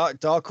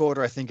 Dark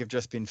Order, I think, have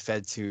just been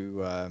fed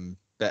to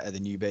Better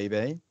Than You,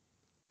 Baby,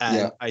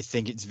 and I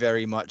think it's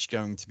very much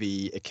going to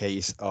be a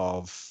case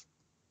of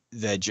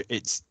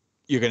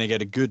you're going to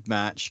get a good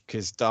match,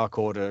 because Dark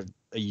Order,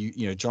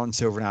 John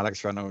Silver and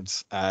Alex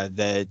Reynolds,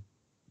 they're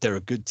a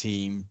good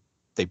team.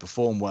 They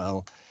perform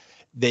well.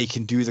 They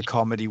can do the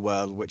comedy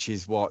well, which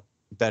is what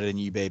Better Than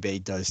You, Baby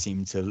does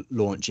seem to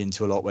launch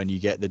into a lot when you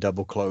get the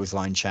double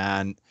clothesline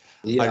chant.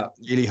 Yeah. I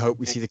really hope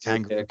we see the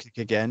kangaroo kick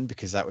again,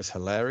 because that was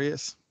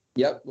hilarious.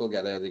 Yep, we'll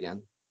get it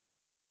again.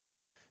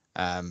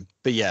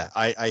 But yeah,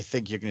 I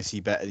think you're going to see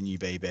Better Than You,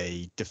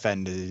 Baby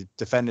defend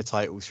the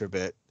titles for a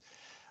bit.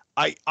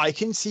 I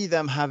can see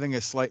them having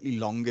a slightly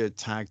longer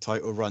tag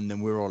title run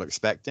than we're all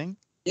expecting.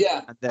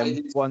 Yeah. And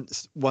then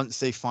once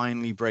they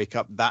finally break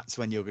up, that's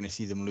when you're going to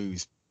see them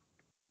lose.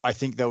 I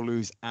think they'll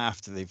lose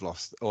after they've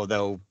lost, or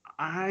they'll.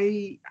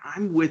 I'm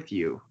with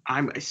you.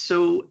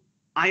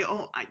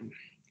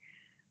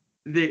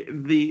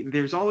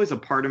 There's always a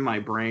part of my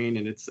brain,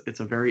 and it's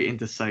a very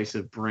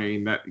indecisive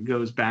brain that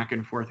goes back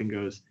and forth and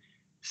goes,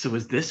 so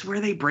is this where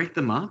they break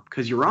them up?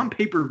 Because you're on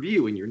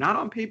pay-per-view, and you're not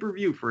on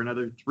pay-per-view for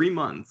another 3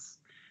 months.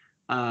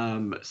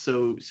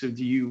 So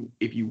do you,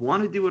 if you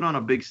want to do it on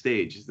a big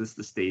stage, is this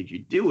the stage you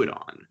do it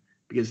on?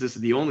 Because this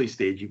is the only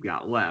stage you've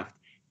got left.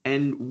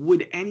 And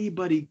would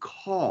anybody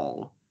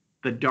call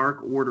the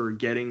Dark Order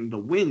getting the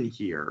win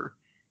here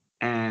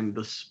and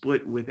the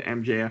split with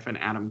MJF and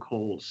Adam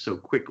Cole so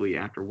quickly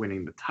after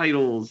winning the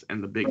titles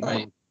and the big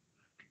moment?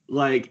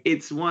 Like,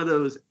 it's one of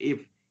those,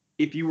 if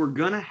you were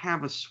going to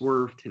have a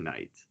swerve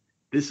tonight,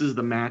 this is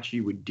the match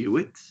you would do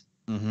it.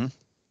 Mm-hmm.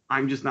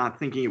 I'm just not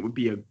thinking it would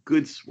be a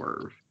good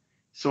swerve.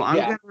 So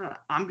I'm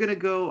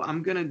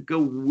gonna go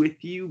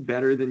with you,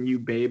 better than you,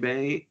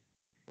 Bebe.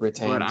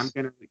 Retains. But I'm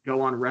gonna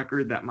go on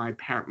record that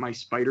my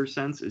spider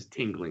sense is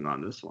tingling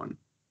on this one.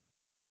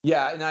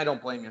 Yeah, and I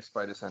don't blame your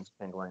spider sense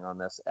tingling on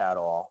this at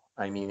all.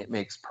 I mean, it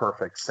makes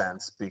perfect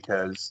sense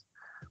because,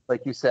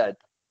 like you said,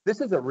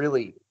 this is a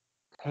really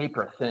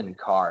paper-thin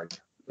card.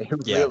 It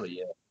really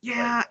is.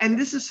 Yeah, and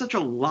this is such a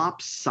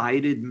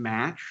lopsided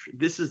match.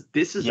 This is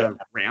a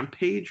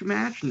Rampage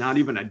match, not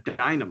even a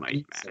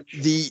Dynamite match.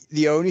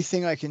 The only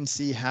thing I can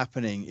see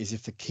happening is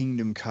if the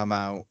Kingdom come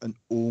out and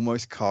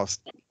almost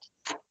cost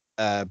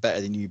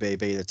Better Than You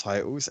Baby the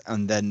titles,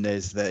 and then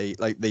there's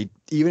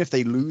even if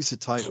they lose the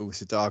titles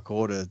to Dark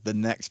Order, the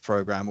next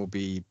program will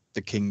be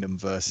the Kingdom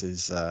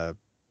versus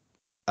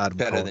Adam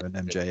Cole and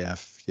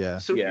MJF. Yeah.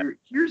 So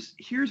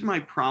here's my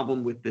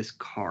problem with this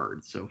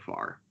card so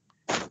far.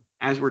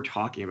 As we're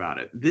talking about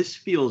it, this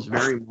feels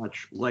very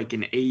much like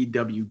an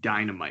AEW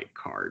Dynamite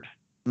card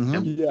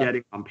that we're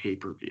getting on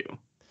pay-per-view.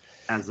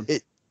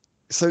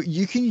 So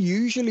you can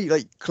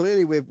usually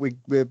clearly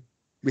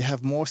we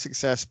have more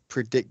success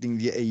predicting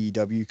the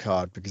AEW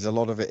card because a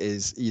lot of it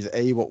is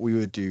either what we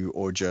would do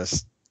or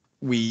just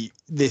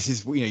this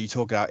is you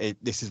talk about it,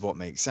 this is what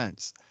makes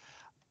sense.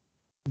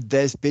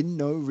 There's been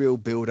no real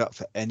build up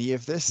for any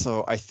of this,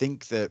 so I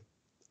think that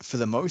for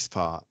the most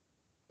part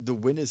the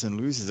winners and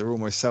losers are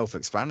almost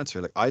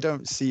self-explanatory. I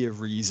don't see a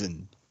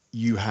reason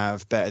you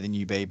have Better Than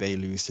You Baby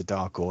lose to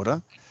Dark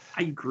Order.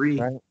 I agree.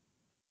 Right.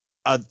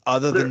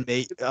 Other than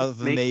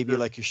maybe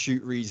a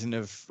shoot reason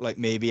of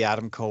maybe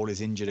Adam Cole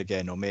is injured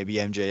again, or maybe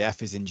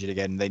MJF is injured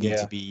again. They need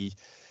to be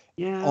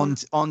on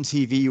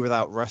TV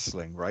without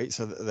wrestling, right?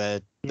 So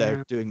that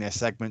they're doing their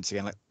segments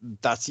again.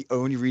 That's the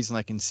only reason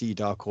I can see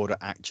Dark Order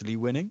actually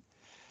winning.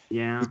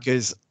 Yeah.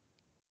 Because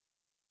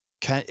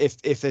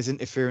if there's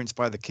interference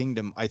by the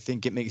Kingdom, I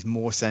think it makes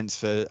more sense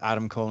for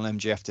Adam Cole and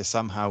MJF to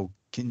somehow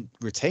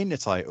retain the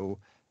title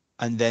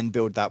and then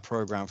build that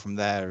program from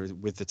there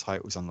with the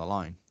titles on the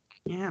line.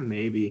 Yeah,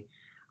 maybe.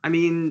 I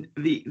mean,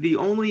 the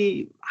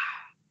only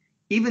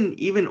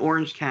even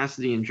Orange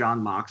Cassidy and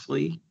Jon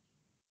Moxley,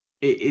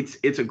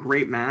 it's a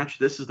great match.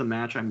 This is the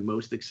match I'm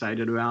most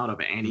excited about of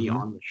any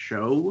on the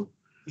show.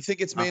 You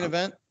think it's main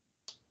event?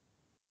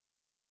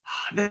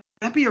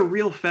 That'd be a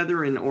real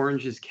feather in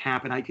Orange's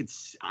cap, and I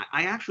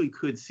actually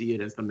could see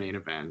it as the main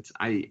event.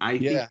 I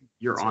think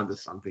you're onto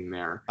something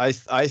there. I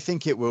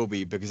think it will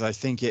be because I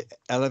think it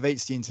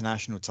elevates the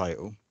international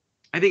title.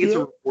 I think it's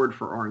a reward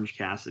for Orange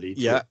Cassidy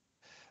too. Yeah,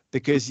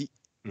 because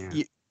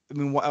I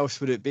mean, what else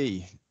would it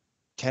be?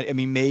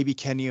 Maybe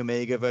Kenny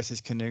Omega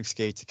versus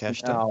Konosuke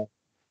Takeshita. No.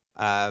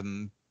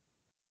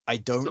 I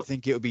don't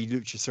think it would be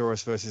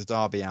Luchasaurus versus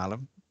Darby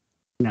Allin.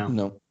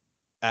 No.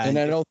 And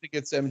I don't think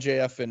it's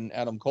MJF and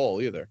Adam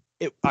Cole either.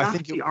 I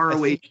think the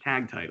ROH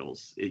tag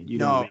titles.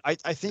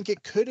 I think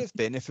it could have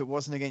been if it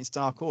wasn't against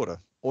Dark Order,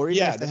 or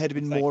even if there had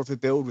been more of a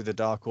build with the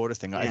Dark Order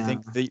thing. I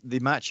think the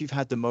match you've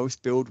had the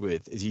most build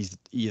with is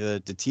either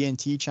the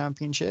TNT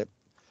Championship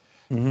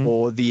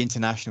or the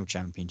International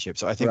Championship.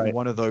 So I think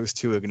one of those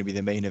two are going to be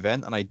the main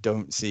event, and I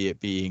don't see it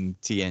being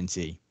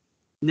TNT.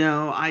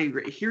 No, I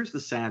agree. Here's the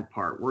sad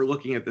part. We're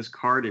looking at this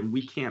card, and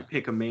we can't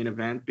pick a main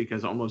event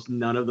because almost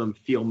none of them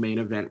feel main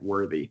event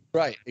worthy.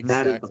 Right,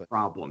 exactly. That is the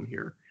problem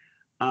here.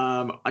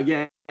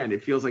 Again,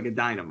 it feels like a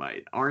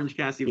Dynamite. Orange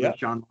Cassidy with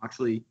Jon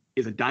Moxley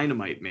is a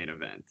Dynamite main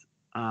event.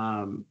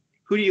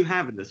 Who do you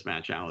have in this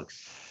match,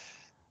 Alex?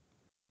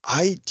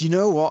 Do you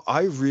know what?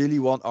 I really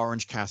want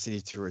Orange Cassidy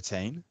to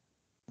retain.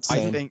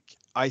 Same.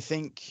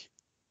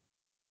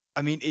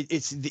 I mean,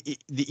 it's the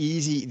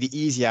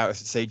easy out is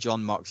to say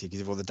Jon Moxley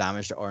because of all the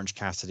damage that Orange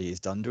Cassidy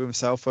has done to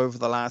himself over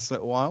the last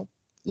little while.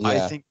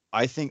 Yeah.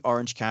 I think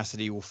Orange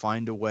Cassidy will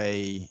find a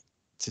way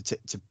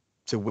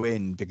to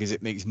win because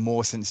it makes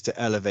more sense to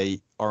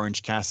elevate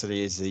Orange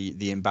Cassidy as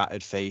the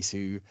embattered face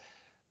who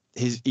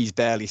he's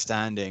barely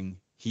standing.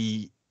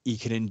 He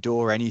can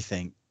endure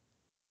anything.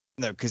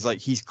 No, because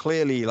he's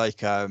clearly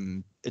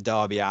a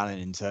Darby Allin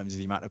in terms of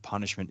the amount of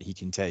punishment he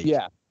can take.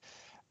 Yeah.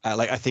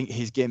 I think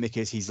his gimmick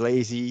is he's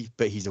lazy,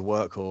 but he's a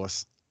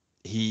workhorse.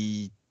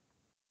 He's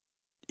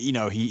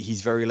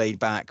very laid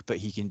back, but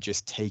he can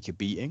just take a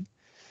beating.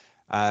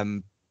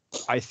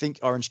 I think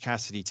Orange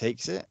Cassidy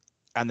takes it,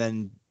 and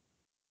then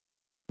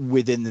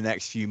within the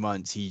next few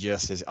months, he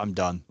just says, "I'm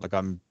done.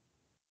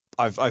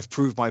 I've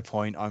proved my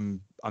point.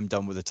 I'm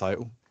done with the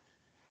title."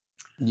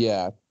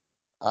 Yeah,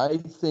 I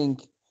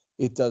think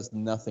it does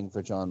nothing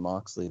for Jon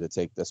Moxley to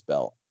take this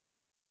belt.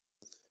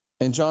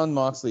 And Jon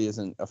Moxley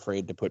isn't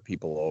afraid to put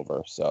people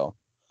over, so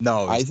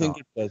no, I think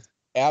it does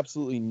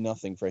absolutely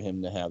nothing for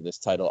him to have this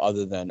title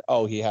other than,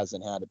 he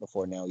hasn't had it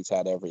before, now he's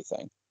had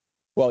everything.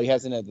 Well, he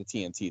hasn't had the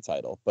TNT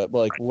title, but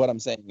what I'm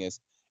saying is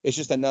it's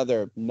just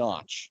another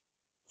notch.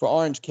 For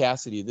Orange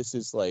Cassidy, this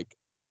is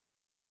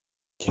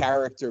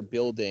character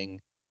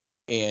building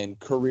and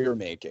career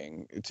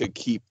making to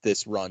keep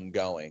this run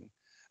going.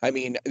 I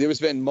mean, there's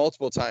been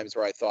multiple times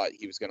where I thought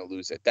he was going to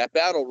lose it. That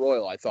Battle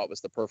Royal I thought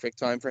was the perfect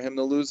time for him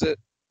to lose it.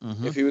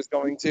 if he was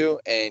going to,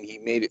 and he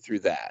made it through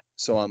that.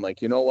 So I'm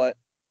like, you know what?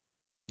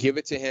 Give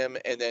it to him,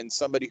 and then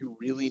somebody who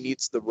really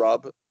needs the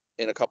rub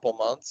in a couple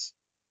months,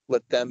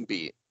 let them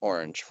beat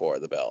Orange for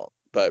the belt.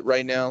 But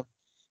right now,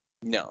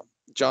 no.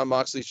 Jon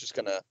Moxley's just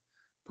going to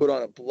put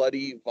on a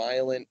bloody,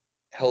 violent,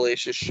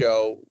 hellacious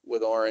show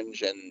with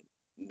Orange, and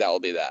that'll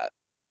be that.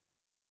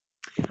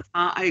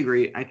 I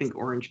agree. I think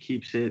Orange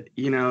keeps it.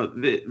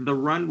 The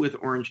run with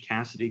Orange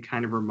Cassidy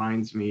kind of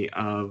reminds me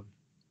of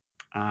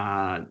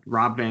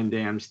Rob Van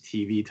Dam's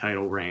TV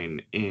title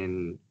reign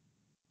in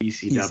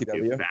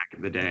ECW back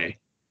in the day,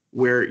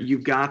 where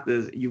you've got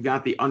the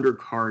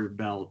undercard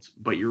belt,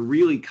 but you're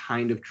really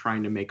kind of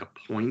trying to make a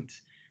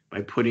point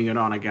by putting it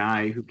on a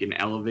guy who can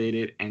elevate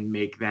it and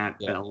make that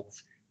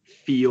belt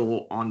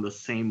feel on the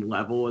same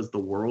level as the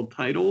world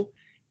title.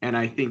 And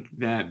I think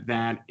that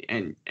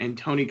and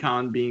Tony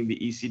Khan being the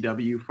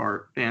ECW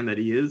fan that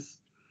he is,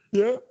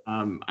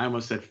 I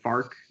almost said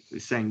Fark,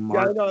 saying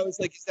Mark. Yeah, I know. I was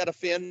like, is that a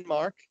fan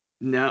mark?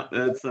 No,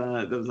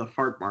 that was a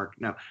fart mark.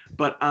 No,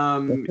 but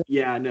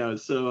no.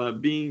 So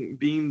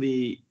being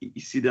the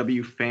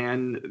ECW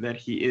fan that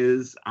he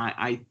is,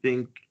 I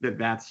think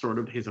that's sort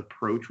of his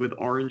approach with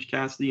Orange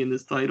Cassidy in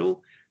this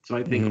title. So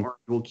I think Orange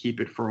will keep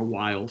it for a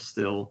while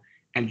still,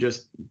 and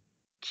just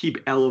keep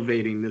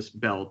elevating this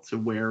belt to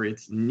where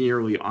it's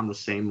nearly on the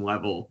same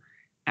level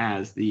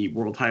as the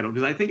world title,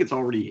 because I think it's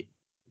already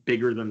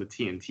bigger than the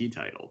TNT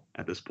title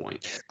at this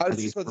point. I was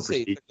just about to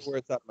say, the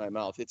words out of my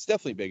mouth, it's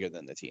definitely bigger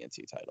than the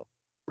TNT title.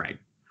 Right.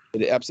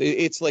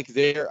 It's like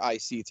their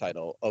IC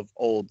title of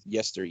old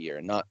yesteryear,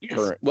 not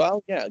current.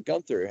 Well, yeah,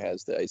 Gunther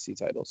has the IC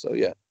title, so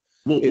yeah.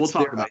 We'll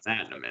talk about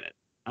that in a minute.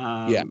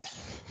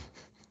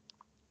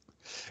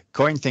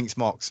 Coin thinks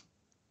Mox.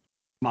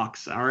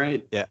 Mox, all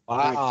right. Yeah.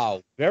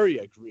 Wow, very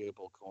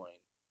agreeable Coin.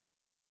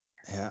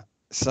 Yeah.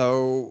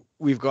 So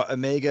we've got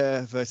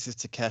Omega versus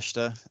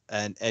Takeshita,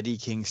 and Eddie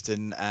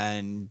Kingston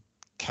and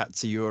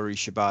Katsuyori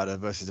Shibata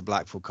versus the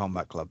Blackpool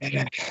Combat Club.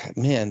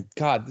 Man,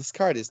 God, this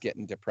card is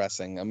getting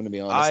depressing. I'm going to be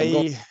honest. I'm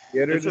going to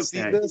theater to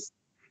see this.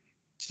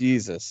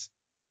 Jesus.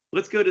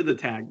 Let's go to the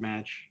tag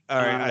match. All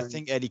right, I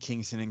think Eddie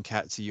Kingston and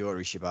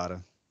Katsuyori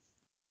Shibata.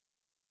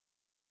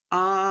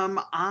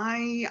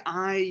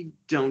 I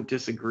don't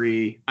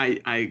disagree. I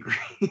agree.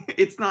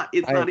 It's not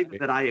even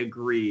that I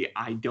agree.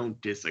 I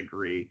don't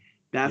disagree.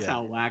 That's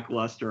how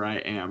lackluster I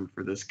am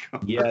for this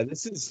card. Yeah,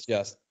 this is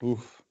just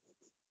oof.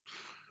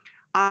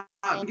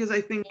 Because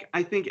I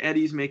think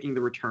Eddie's making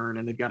the return,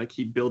 and they've got to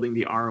keep building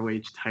the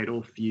ROH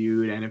title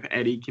feud. And if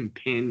Eddie can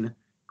pin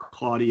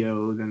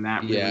Claudio, then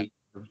that really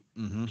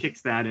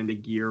kicks that into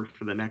gear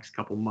for the next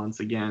couple months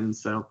again.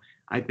 So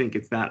I think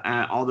it's that.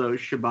 Although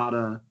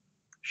Shibata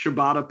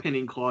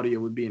pinning Claudio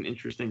would be an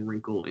interesting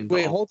wrinkle.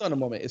 Wait, hold on a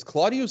moment. Is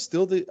Claudio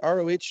still the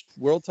ROH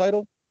world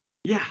title?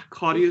 Yeah,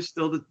 Claudio's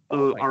still the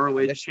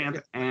ROH champ,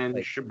 and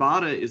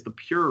Shibata is the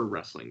pure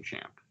wrestling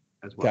champ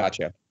as well.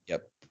 Gotcha.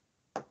 Yep.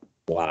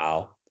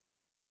 Wow.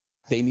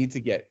 They need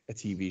to get a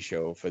TV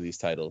show for these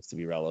titles to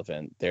be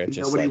relevant. They're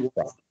just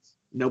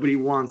nobody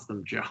wants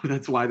them, Joe.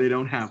 That's why they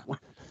don't have one.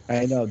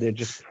 I know, they're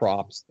just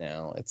props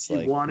now. It's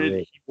he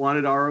wanted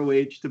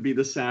ROH to be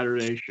the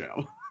Saturday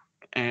show,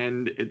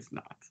 and it's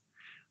not.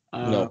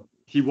 No.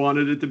 He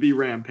wanted it to be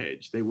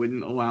Rampage. They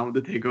wouldn't allow him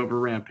to take over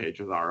Rampage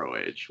with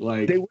ROH.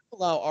 Like, they wouldn't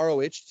allow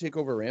ROH to take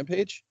over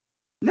Rampage?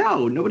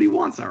 No, nobody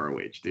wants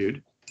ROH,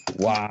 dude.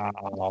 Wow.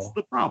 That's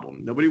the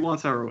problem. Nobody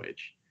wants ROH.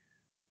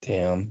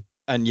 Damn.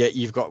 And yet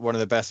you've got one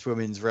of the best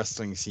women's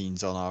wrestling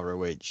scenes on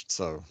ROH.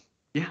 So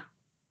yeah.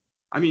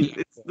 I mean,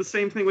 it's the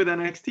same thing with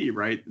NXT,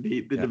 right?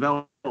 The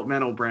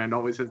developmental brand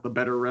always has the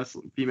better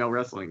female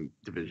wrestling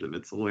division.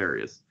 It's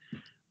hilarious.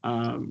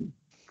 But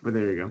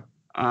there you go.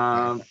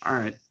 All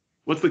right.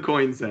 What's the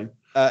coin say?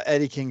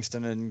 Eddie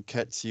Kingston and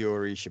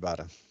Katsuyori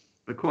Shibata.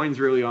 The coin's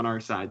really on our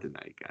side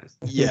tonight, guys.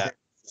 Yeah.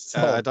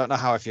 I don't know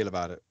how I feel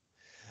about it.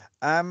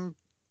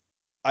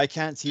 I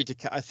can't see.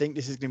 I think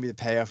this is going to be the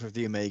payoff of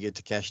the Omega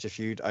Takeshita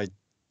feud. I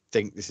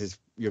think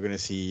you're going to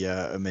see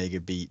Omega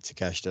beat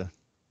Takeshita.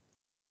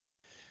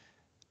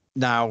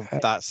 Now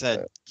that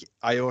said,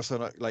 I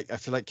also I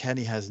feel like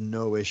Kenny has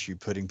no issue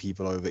putting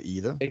people over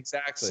either.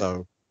 Exactly.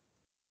 So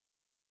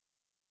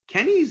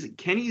Kenny's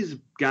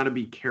got to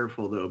be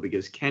careful though,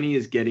 because Kenny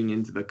is getting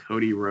into the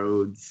Cody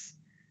Rhodes,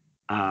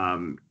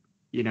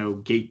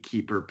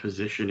 gatekeeper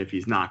position if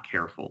he's not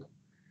careful.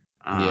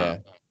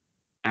 And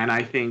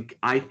I think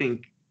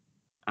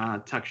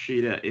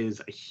Takeshita is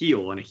a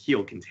heel, and a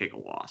heel can take a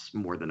loss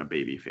more than a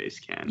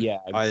babyface can. Yeah,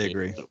 I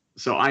agree.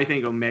 So I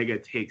think Omega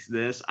takes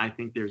this. I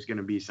think there's going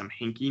to be some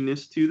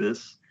hinkiness to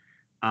this,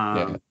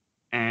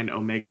 and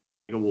Omega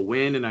will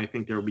win, and I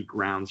think there will be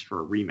grounds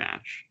for a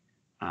rematch.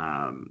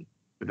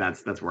 But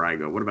that's where I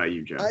go. What about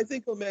you, Joe? I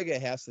think Omega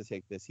has to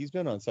take this. He's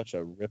been on such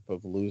a rip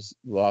of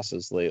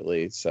losses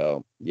lately.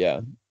 So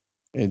yeah,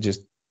 I give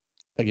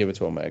it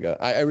to Omega.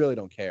 I really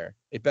don't care.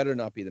 It better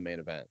not be the main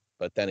event.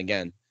 But then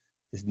again,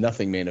 there's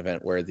nothing main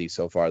event worthy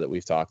so far that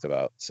we've talked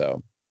about.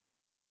 So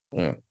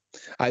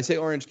I say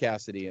Orange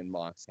Cassidy and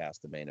Mox has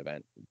the main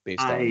event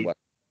based on what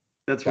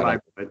That's what I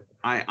put.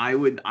 I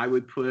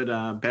would put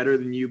Better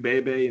Than You,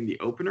 Baby in the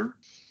opener,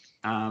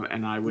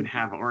 and I would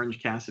have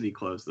Orange Cassidy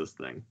close this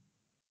thing.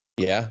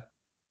 Yeah.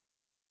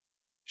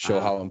 Show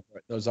how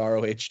important those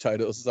ROH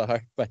titles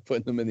are by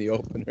putting them in the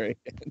opener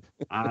again.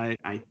 I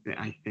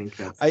think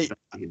that's the best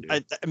you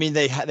can do. I mean,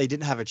 they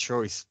didn't have a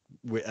choice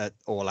at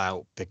All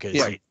Out because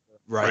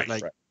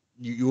right.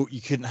 You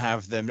couldn't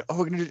have them.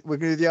 Oh, we're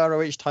gonna do the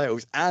ROH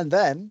titles and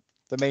then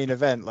the main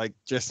event. Like,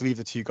 just leave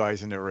the two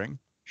guys in the ring.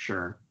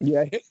 Sure.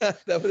 Yeah, that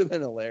would have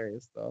been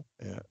hilarious though.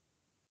 Yeah.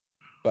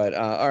 But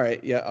all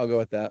right, yeah, I'll go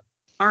with that.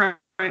 All right,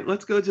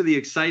 let's go to the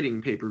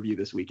exciting pay-per-view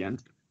this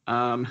weekend.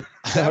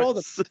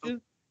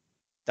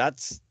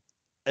 That's,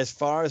 as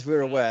far as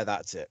we're aware,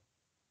 that's it.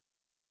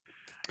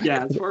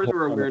 Yeah, as far as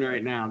we're aware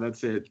right now,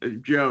 that's it.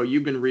 Joe,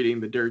 you've been reading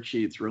the dirt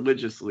sheets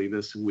religiously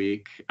this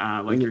week,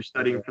 like you're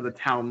studying for the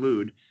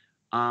Talmud.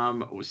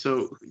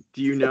 So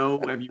do you know,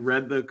 have you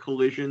read the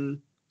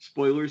Collision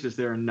spoilers? Is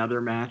there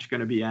another match going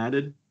to be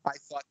added? I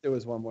thought there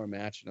was one more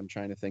match, and I'm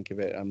trying to think of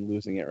it. I'm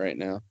losing it right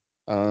now.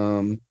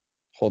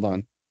 Hold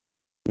on.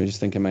 Let me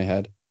just think in my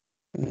head.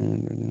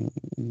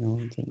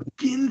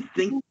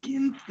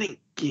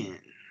 Thinking.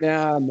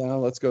 Yeah, no,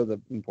 let's go to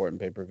the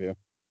important pay-per-view.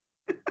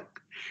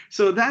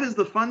 So that is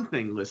the fun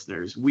thing,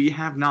 listeners. We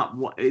have not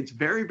won. It's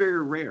very,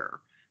 very rare.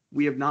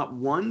 We have not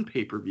won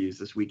pay-per-views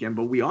this weekend,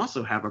 but we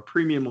also have a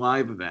premium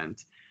live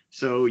event.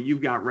 So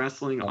you've got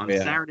wrestling on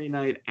Saturday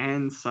night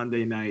and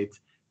Sunday night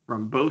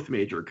from both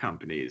major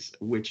companies,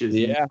 which is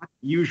not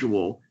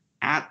usual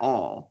at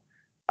all.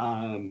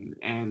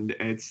 And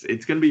it's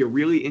going to be a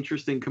really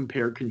interesting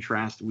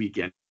compare-contrast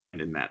weekend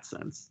in that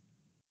sense.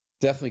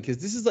 Definitely, because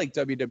this is like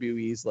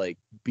WWE's like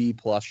B+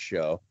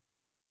 show.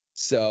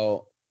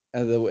 So,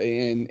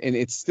 and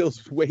it's still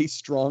way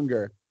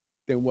stronger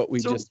than what we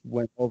just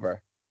went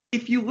over.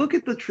 If you look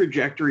at the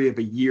trajectory of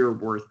a year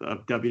worth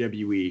of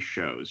WWE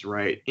shows,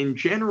 right? In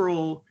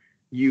general,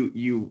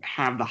 you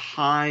have the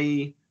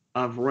high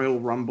of Royal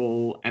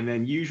Rumble, and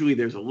then usually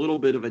there's a little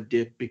bit of a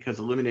dip because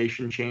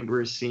Elimination Chamber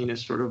is seen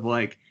as sort of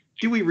like,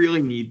 do we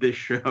really need this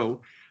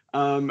show?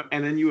 And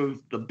then you have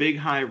the big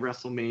high of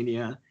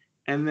WrestleMania.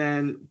 And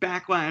then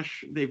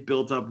Backlash, they've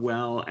built up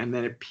well, and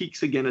then it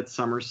peaks again at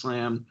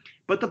SummerSlam.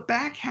 But the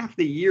back half of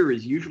the year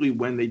is usually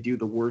when they do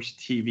the worst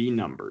TV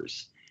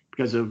numbers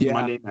because of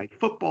Monday Night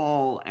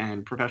Football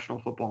and professional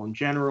football in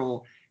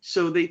general.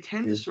 So they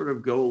tend to sort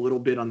of go a little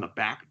bit on the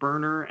back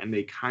burner, and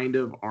they kind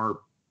of are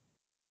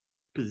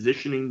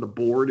positioning the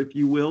board, if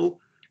you will,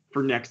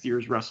 for next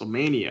year's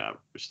WrestleMania,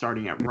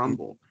 starting at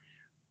Rumble.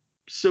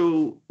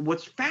 So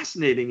what's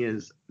fascinating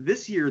is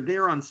this year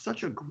they're on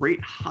such a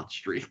great hot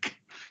streak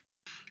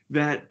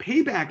that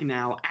Payback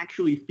now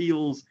actually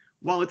feels,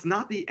 while it's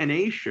not the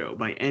NA show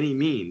by any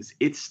means,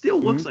 it still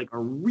looks like a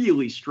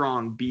really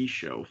strong B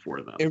show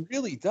for them. It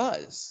really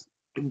does.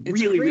 It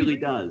really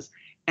does.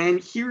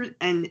 And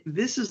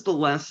this is the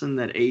lesson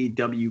that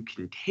AEW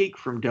can take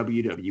from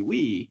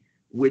WWE,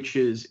 which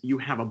is you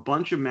have a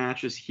bunch of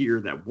matches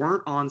here that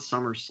weren't on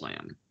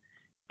SummerSlam,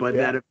 but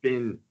that have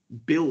been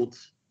built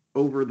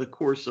over the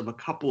course of a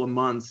couple of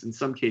months, in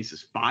some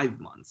cases 5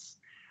 months.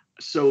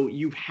 So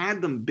you've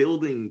had them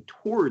building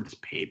towards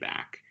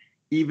Payback,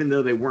 even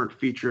though they weren't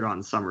featured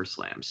on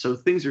SummerSlam. So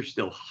things are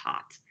still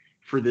hot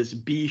for this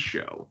B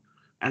show,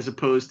 as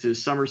opposed to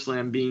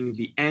SummerSlam being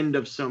the end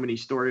of so many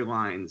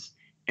storylines,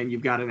 and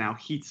you've got to now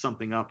heat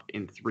something up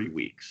in 3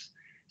 weeks.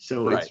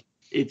 So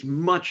it's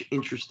much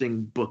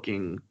interesting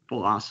booking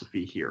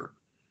philosophy here.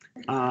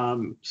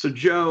 So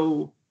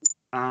Joe,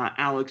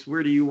 Alex,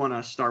 where do you want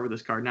to start with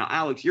this card? Now,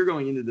 Alex, you're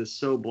going into this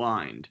so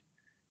blind.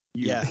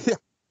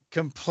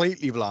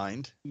 Completely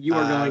blind. You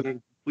are going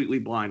in completely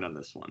blind on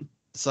this one.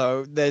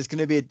 So there's going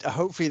to be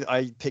hopefully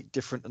I pick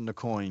different than the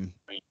coin.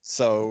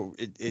 So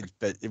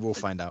but we'll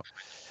find out.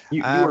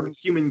 You are a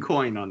human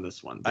coin on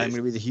this one. Basically. I'm going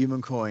to be the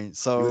human coin.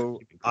 So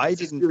I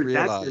didn't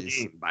realize. That's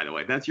your name, by the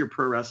way. That's your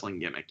pro wrestling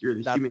gimmick. You're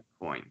the human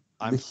coin.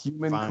 I'm the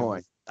human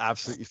coin.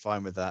 Absolutely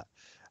fine with that.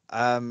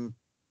 The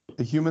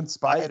human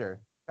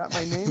spider. Got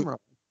my name wrong.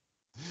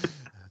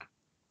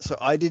 So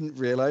I didn't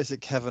realize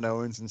that Kevin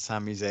Owens and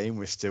Sami Zayn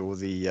were still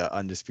the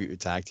undisputed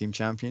tag team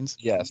champions.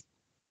 Yes.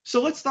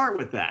 So let's start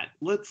with that.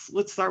 Let's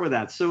start with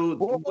that. So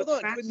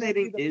what's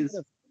fascinating is,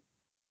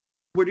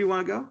 where do you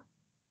want to go?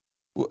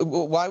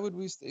 Why would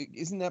we?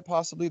 Isn't that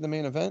possibly the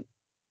main event?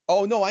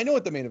 Oh no, I know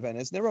what the main event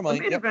is. Never mind.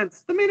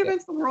 The main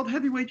event's the World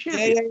Heavyweight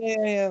Champion.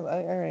 Yeah.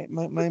 All right,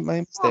 my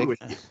mistake.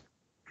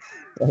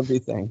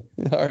 Everything.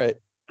 All right.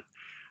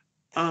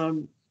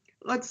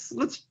 Let's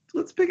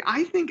pick.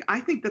 I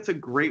think that's a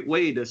great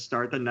way to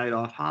start the night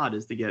off hot,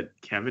 is to get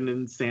Kevin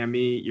and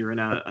Sami. You're in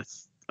a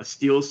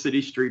Steel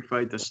City street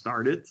fight to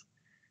start it.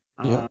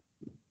 And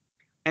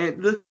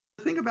the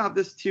thing about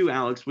this too,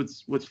 Alex,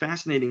 what's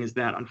fascinating is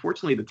that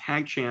unfortunately the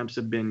tag champs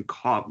have been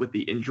caught with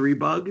the injury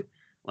bug.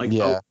 Like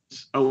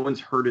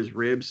Owens hurt his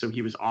ribs, so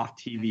he was off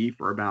TV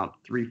for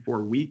about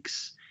 3-4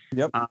 weeks.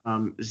 Yep.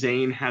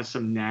 Zayn has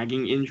some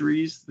nagging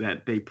injuries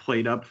that they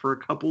played up for a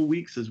couple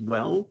weeks as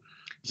well.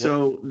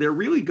 So they're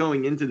really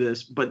going into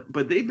this, but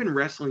they've been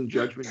wrestling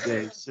Judgment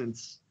Day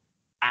since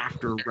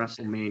after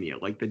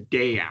WrestleMania, like the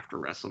day after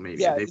WrestleMania.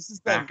 Yeah, They've this is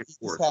back and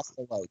forth. This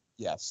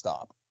has to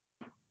stop.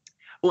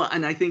 Well,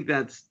 and I think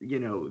that's,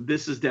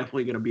 this is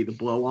definitely going to be the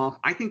blow off.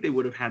 I think they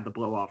would have had the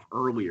blow off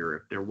earlier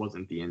if there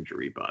wasn't the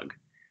injury bug.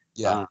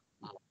 Yeah.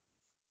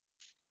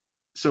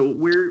 So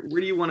where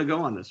do you want to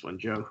go on this one,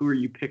 Joe? Who are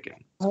you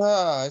picking?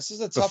 This is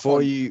a tough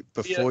one.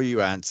 Before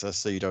you answer,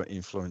 so you don't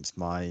influence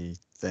my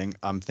thing,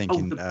 I'm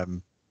thinking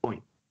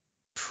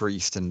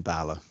Priest and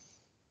Balor.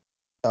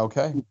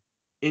 Okay.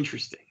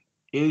 Interesting.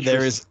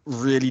 There is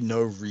really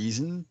no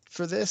reason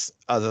for this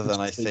other than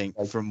I think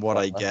from what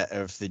I get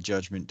of the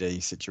Judgment Day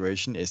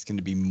situation, it's going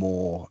to be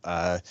more,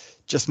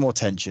 just more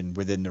tension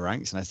within the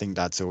ranks. And I think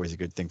that's always a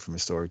good thing from a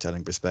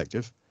storytelling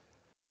perspective.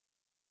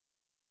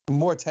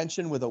 More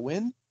tension with a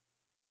win?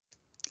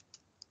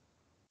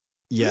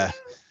 Yeah.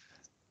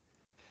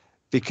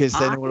 Because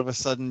then all of a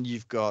sudden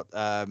you've got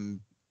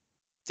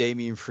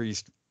Damian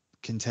Priest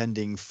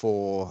contending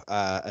for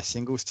a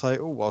singles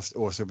title whilst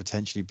also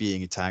potentially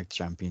being a tag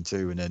champion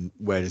too, and then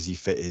where does he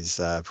fit his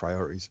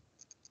priorities?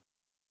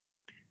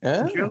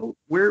 Joe,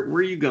 where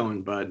are you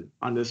going, bud,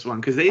 on this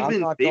one? Because they've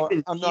been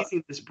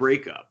teasing this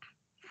breakup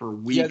for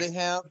weeks.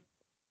 Yeah,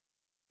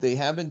 they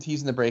have been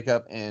teasing the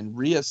breakup, and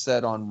Rhea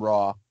said on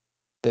Raw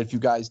that if you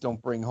guys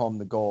don't bring home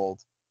the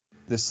gold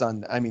this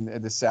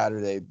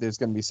Saturday, there's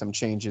going to be some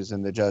changes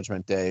in the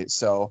Judgment Day.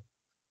 So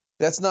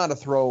that's not a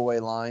throwaway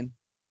line.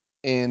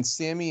 And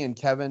Sammy and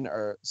Kevin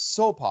are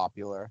so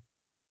popular,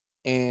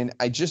 and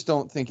I just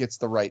don't think it's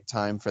the right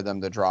time for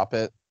them to drop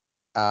it.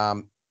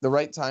 The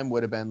right time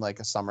would have been like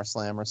a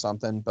SummerSlam or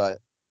something, but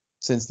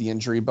since the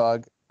injury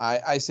bug,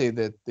 I say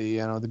that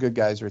the good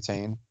guys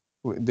retain.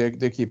 They're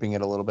keeping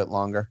it a little bit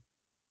longer.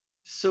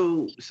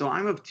 So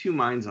I'm of two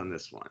minds on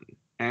this one,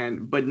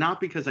 but not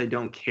because I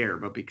don't care,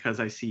 but because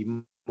I see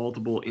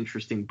multiple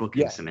interesting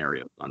booking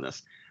scenarios on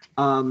this.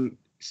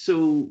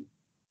 So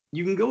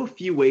you can go a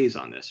few ways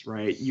on this,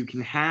 right? You can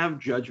have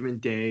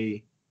Judgment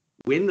Day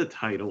win the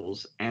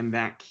titles, and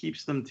that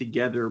keeps them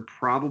together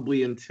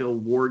probably until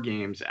War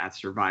Games at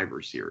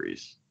Survivor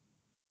Series.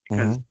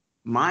 Because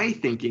my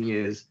thinking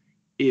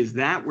is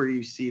that where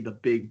you see the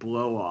big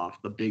blow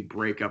off, the big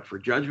breakup for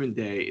Judgment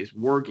Day is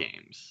War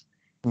Games,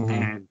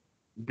 and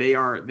they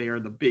are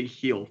the big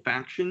heel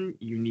faction.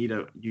 You need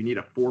a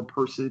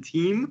 4-person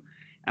team,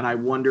 and I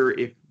wonder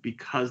if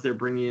because they're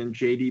bringing in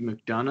JD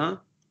McDonough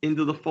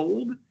into the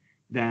fold,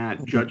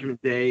 that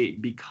Judgment Day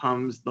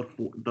becomes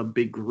the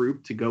big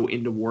group to go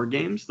into War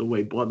Games the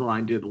way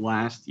Bloodline did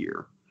last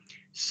year.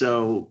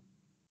 So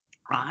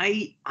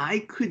I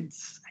could,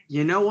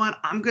 you know what?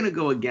 I'm going to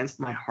go against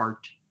my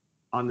heart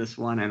on this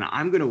one, and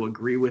I'm going to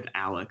agree with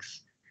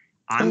Alex.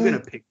 I'm going to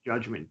pick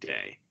Judgment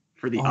Day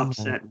for the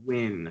upset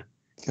win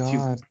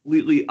to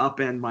completely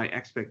upend my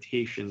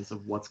expectations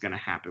of what's going to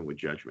happen with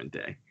Judgment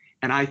Day.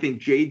 And I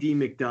think JD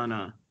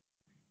McDonough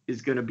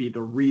is going to be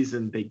the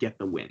reason they get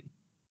the win.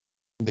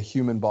 The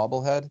human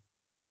bobblehead?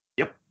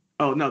 Yep.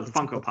 Oh, no, the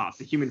Funko Pop.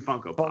 The human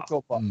Funko Pop.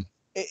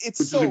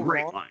 It's so a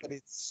great line. But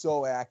it's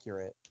so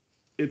accurate.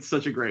 It's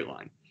such a great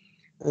line.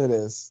 It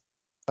is.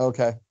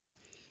 Okay.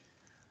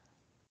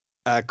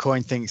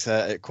 Coin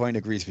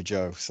agrees with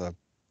Joe, so.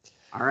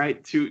 All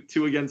right, two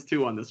against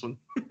two on this one.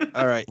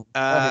 All right.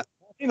 I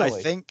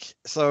think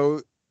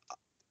so.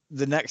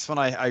 The next one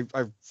I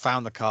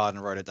found the card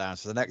and wrote it down.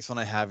 So the next one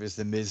I have is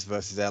The Miz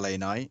versus LA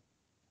Knight.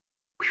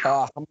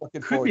 I'm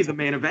looking forward. Could be the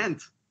main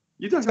event.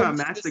 You're talking about a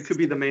match that could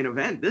be the main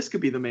event. This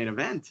could be the main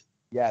event.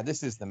 Yeah,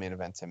 this is the main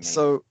event to me.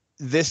 So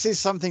this is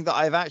something that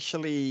I've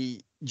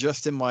actually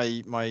just in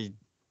my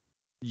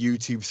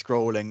YouTube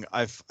scrolling,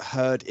 I've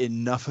heard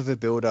enough of a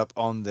build up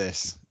on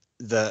this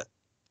that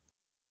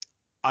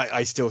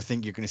I still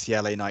think you're going to see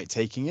LA Knight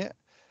taking it.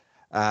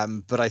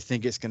 But I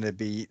think it's going to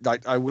be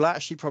like I will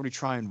actually probably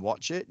try and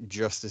watch it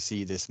just to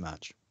see this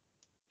match.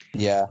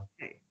 Yeah.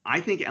 I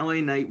think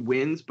LA Knight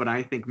wins, but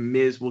I think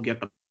Miz will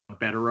get the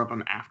better of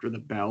him after the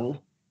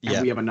bell.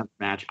 And we have another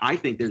match. I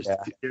think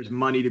there's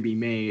money to be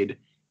made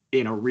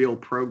in a real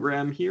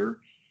program here.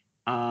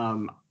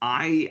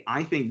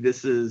 I think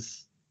this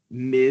is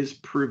Miz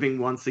proving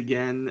once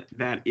again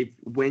that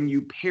when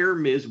you pair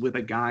Miz with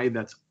a guy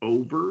that's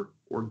over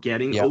or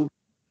getting over,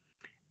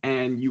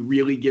 and you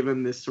really give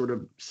him this sort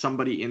of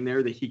somebody in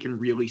there that he can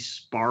really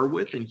spar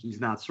with, and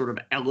he's not sort of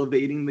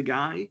elevating the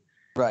guy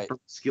from a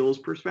skills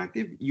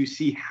perspective, you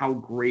see how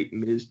great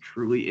Miz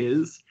truly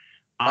is.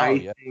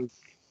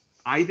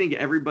 I think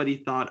everybody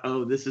thought,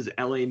 oh, this is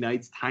LA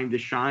Knight's time to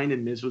shine.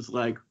 And Miz was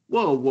like,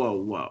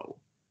 whoa.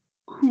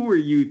 Who are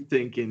you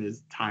thinking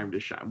is time to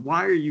shine?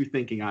 Why are you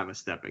thinking I'm a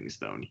stepping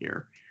stone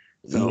here?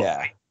 So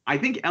I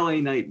think LA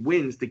Knight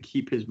wins to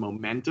keep his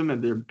momentum,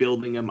 and they're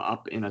building him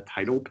up in a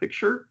title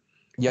picture.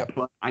 Yep.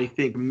 But I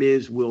think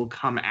Miz will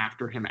come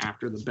after him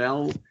after the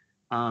bell,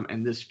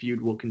 and this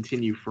feud will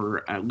continue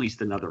for at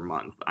least another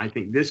month. I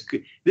think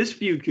this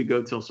feud could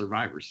go till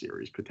Survivor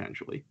Series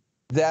potentially.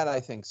 That I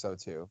think so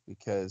too,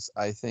 because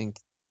I think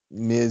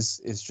Miz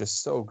is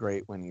just so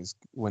great when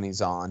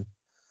he's on,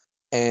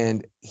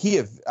 and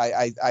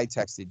I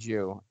texted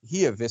you.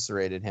 He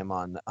eviscerated him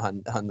on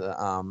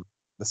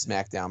the the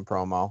SmackDown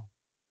promo,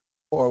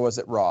 or was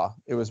it Raw?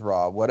 It was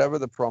Raw. Whatever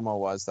the promo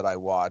was that I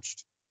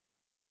watched,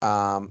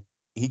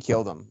 he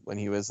killed him when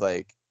he was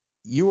like,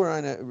 "You were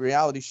on a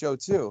reality show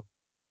too.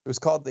 It was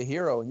called The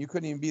Hero, and you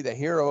couldn't even be the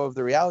hero of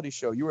the reality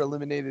show. You were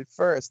eliminated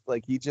first."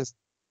 Like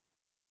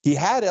he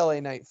had LA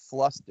Knight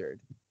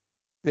flustered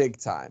big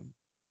time.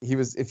 He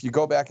was, if you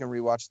go back and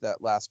rewatch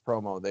that last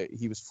promo, that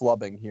he was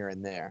flubbing here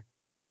and there.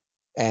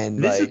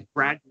 And this is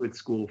graduate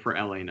school for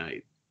LA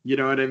Knight. You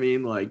know what I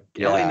mean? Like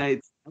LA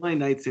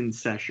Knight's in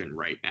session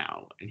right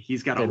now, and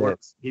he's got to learn.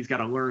 He's got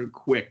to learn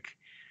quick.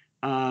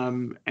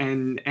 And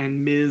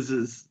Miz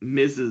is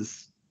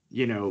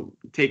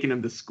taking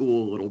him to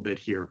school a little bit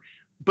here,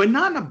 but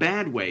not in a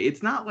bad way.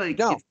 It's not like it's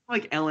not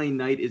like LA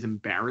Knight is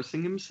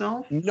embarrassing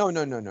himself. No.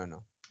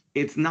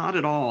 It's not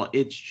at all.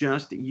 It's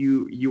just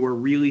you are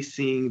really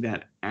seeing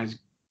that as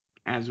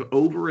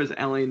over as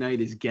LA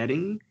Knight is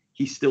getting,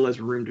 he still has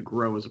room to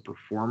grow as a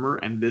performer,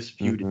 and this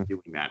feud is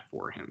doing that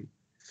for him.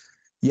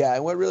 Yeah,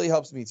 and what really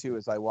helps me too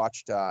is I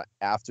watched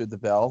After the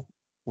Bell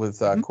with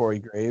Corey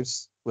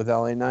Graves with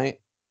LA Knight,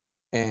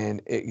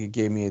 and it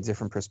gave me a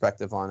different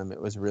perspective on him.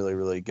 It was really,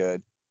 really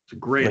good. It's a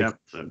great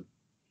episode.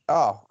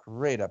 Oh,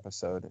 great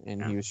episode.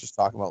 And he was just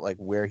talking about like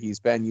where he's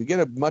been. You get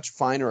a much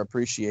finer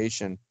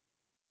appreciation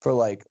for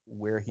like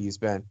where he's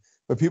been.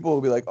 But people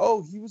will be like,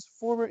 "Oh, he was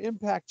former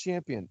Impact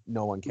champion."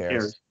 No one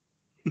cares.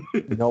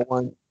 No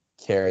one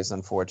cares,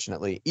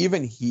 unfortunately.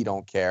 Even he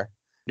don't care.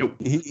 Nope.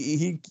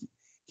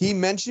 He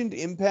mentioned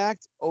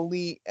Impact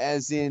only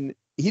as in,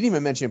 he didn't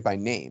even mention it by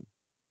name.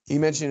 He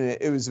mentioned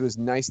it was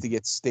nice to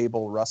get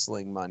stable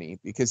wrestling money,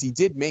 because he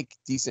did make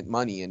decent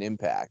money in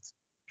Impact.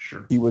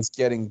 Sure. He was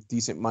getting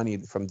decent money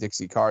from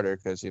Dixie Carter,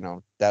 because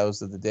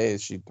those are the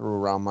days she threw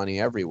around money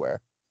everywhere.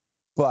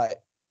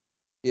 But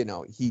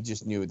he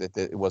just knew that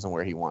it wasn't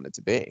where he wanted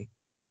to be.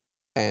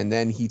 And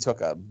then he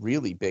took a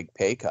really big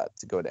pay cut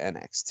to go to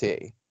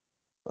NXT,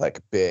 like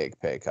a big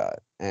pay cut.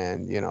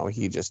 And,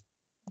 he just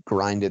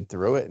grinded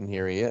through it, and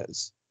here he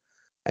is.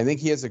 I think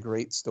he has a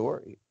great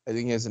story. I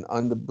think he has an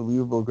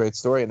unbelievable great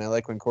story. And I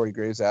like when Corey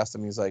Graves asked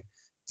him, he's like,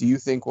 "Do you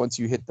think once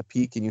you hit the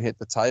peak and you hit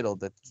the title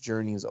that the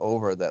journey is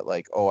over, that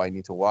like, oh, I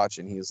need to watch?"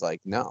 And he's like,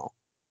 no.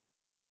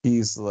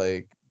 He's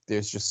like,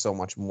 there's just so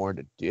much more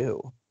to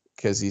do,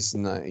 because he's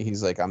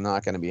like, I'm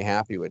not going to be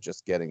happy with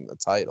just getting the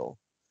title.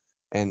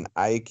 And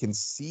I can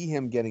see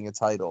him getting a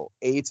title,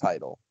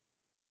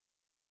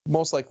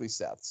 most likely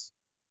Seth's,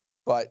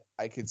 but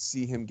I could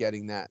see him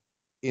getting that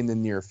in the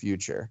near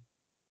future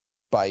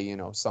by,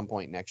 some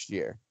point next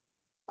year.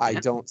 I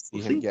don't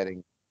see him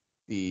getting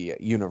the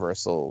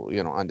Universal,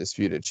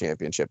 Undisputed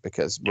Championship,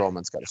 because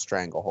Roman's got a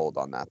stranglehold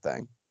on that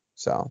thing.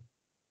 So,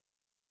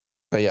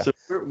 but yeah. So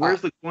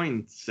where's the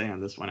coin say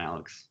on this one,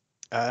 Alex?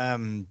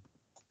 The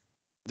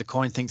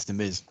coin thinks The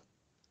Miz.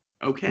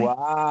 Okay.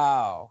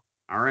 Wow.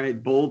 All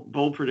right.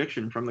 Bold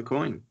prediction from the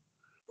coin.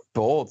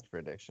 Bold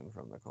prediction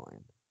from the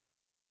coin.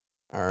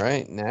 All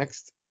right.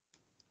 Next.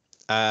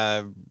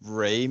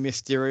 Rey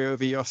Mysterio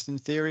v. Austin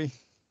Theory.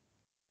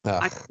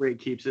 I think Rey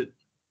keeps it.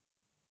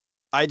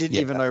 I didn't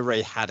even know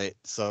Rey had it,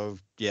 so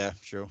yeah,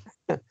 sure.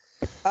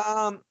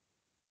 I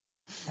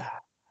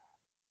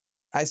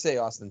say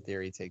Austin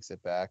Theory takes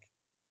it back.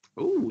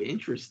 Oh,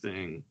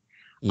 interesting.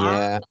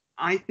 Yeah.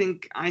 I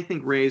think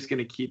Rey's going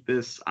to keep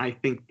this. I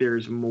think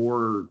there's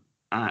more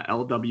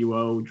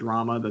LWO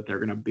drama that they're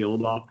going to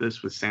build off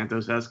this with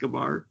Santos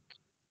Escobar.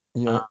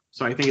 Yeah.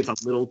 So I think it's a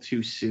little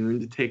too soon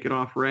to take it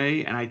off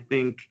Rey. And I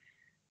think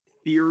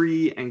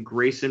Theory and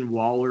Grayson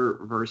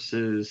Waller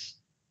versus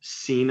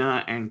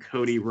Cena and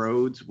Cody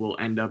Rhodes will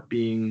end up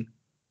being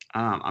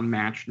a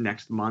match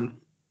next month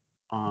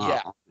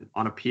on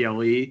a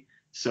PLE.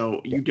 So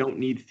you don't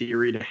need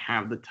Theory to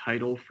have the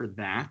title for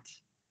that.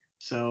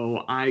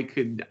 So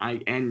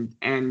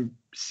and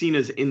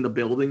Cena's in the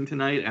building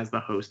tonight as the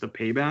host of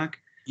Payback.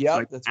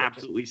 Yeah, so I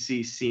absolutely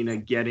see Cena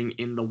getting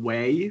in the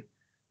way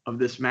of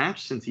this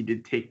match, since he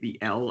did take the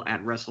L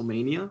at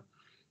WrestleMania.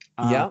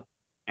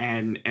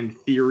 And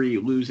Theory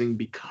losing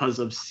because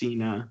of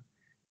Cena,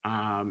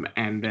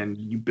 and then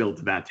you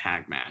build that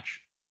tag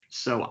match.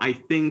 So I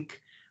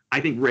think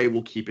Rey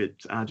will keep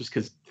it, just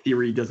because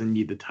Theory doesn't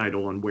need the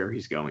title and where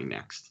he's going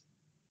next.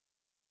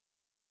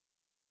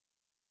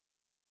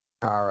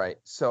 All right,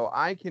 so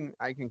I can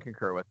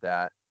concur with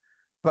that,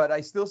 but I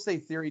still say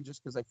Theory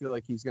just because I feel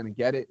like he's going to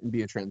get it and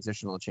be a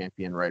transitional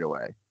champion right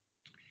away.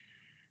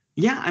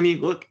 Yeah, I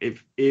mean, look,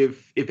 if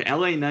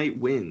LA Knight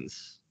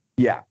wins,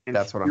 and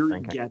that's what Theory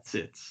I'm thinking. gets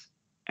it,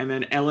 and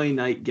then LA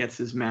Knight gets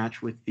his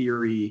match with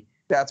Theory.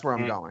 That's where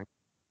I'm going.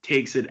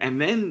 Takes it,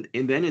 and then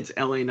it's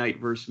LA Knight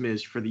versus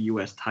Miz for the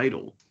U.S.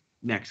 title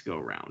next go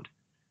around.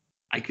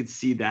 I could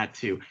see that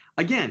too.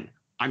 Again,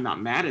 I'm not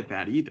mad at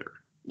that either.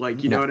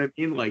 Like, you know what I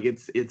mean? Like,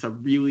 it's a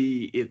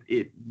really,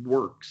 it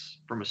works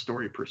from a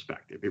story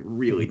perspective. It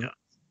really does.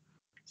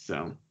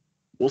 So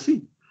we'll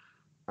see.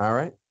 All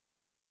right.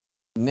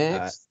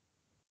 Next.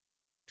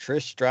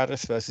 Trish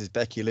Stratus versus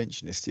Becky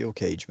Lynch in a steel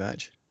cage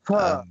match.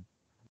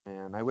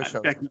 Man, I wish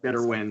Becky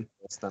better win.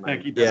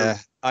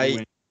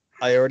 I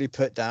already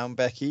put down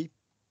Becky.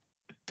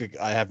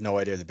 I have no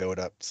idea the build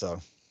up, so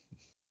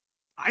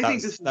I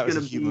think this is going to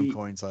be human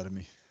coin side of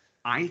me.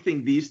 I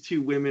think these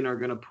two women are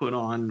going to put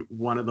on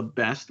one of the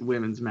best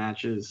women's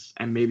matches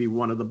and maybe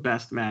one of the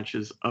best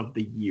matches of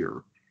the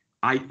year.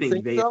 I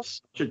think they have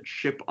such a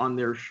chip on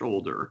their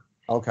shoulder.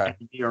 Okay.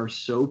 And they are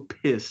so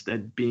pissed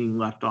at being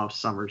left off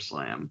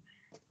SummerSlam.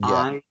 Yeah.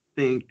 I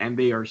think, and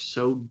they are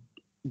so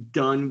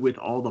done with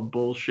all the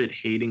bullshit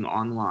hating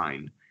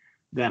online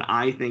that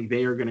I think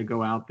they are going to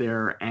go out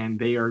there and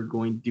they are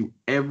going to do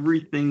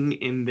everything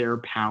in their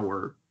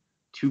power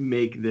to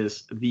make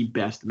this the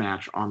best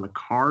match on the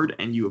card,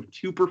 and you have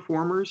two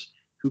performers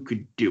who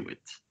could do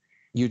it.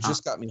 You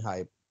just got me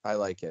hyped. I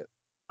like it.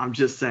 I'm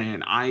just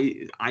saying,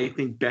 I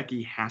think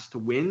Becky has to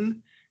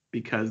win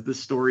because the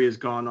story has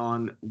gone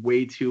on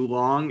way too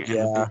long, and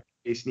the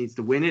Babyface needs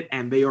to win it,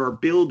 and they are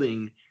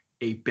building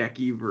a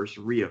Becky versus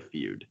Rhea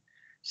feud.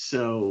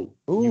 So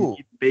you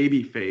need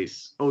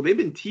Babyface. Oh, they've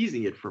been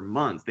teasing it for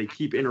months. They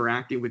keep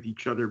interacting with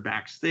each other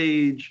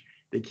backstage.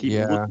 They keep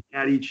looking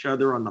at each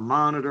other on the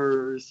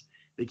monitors.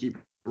 They keep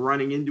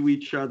running into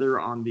each other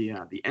on the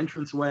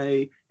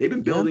entranceway. They've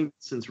been building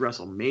since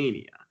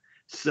WrestleMania.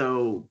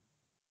 So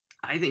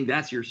I think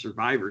that's your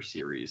Survivor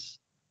Series.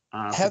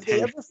 Have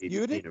they ever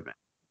feuded?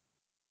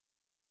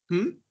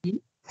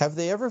 Have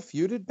they ever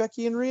feuded,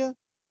 Becky and Rhea?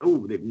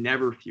 Oh, they've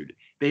never feuded.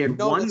 They had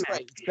one match.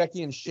 Right. It's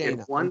Becky and Shayna. They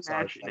had one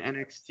match in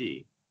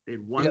NXT. They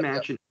had one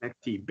match in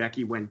NXT.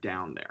 Becky went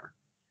down there.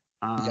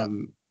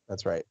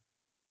 That's right.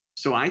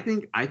 So I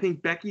think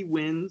Becky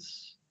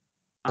wins.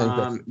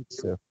 So.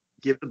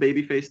 Give the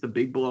babyface the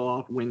big blow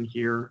off win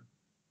here,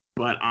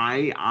 but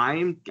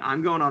I'm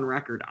going on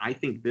record. I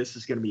think this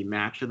is going to be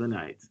match of the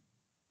night.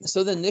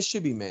 So then this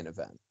should be main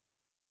event.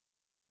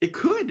 It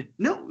could.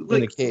 No, like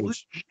in a cage.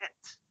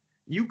 Legit.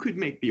 You could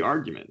make the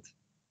argument.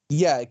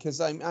 Yeah,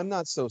 because I'm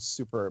not so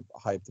super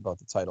hyped about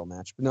the title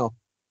match, but no,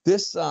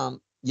 this I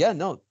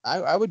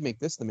would make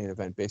this the main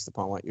event based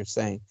upon what you're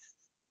saying.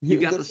 You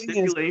got the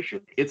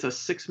stipulation. It's a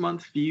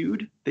 6-month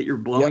feud that you're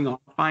blowing off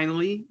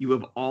finally. You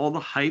have all the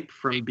hype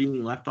from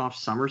being left off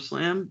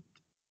SummerSlam.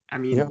 I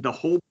mean, the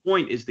whole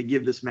point is to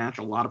give this match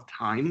a lot of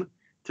time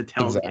to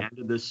tell the end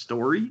of this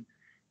story.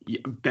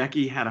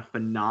 Becky had a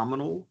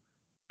phenomenal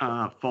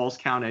Falls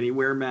Count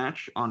Anywhere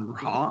match on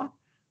Raw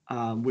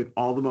with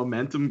all the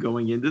momentum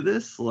going into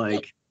this.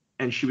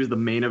 And she was the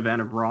main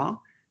event of Raw.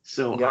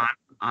 So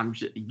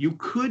you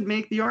could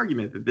make the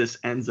argument that this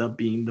ends up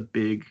being the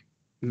big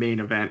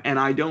main event, and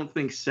I don't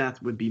think Seth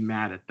would be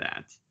mad at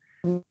that.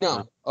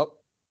 No.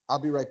 I'll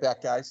be right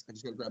back, guys. I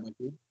just gotta grab my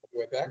food. I'll be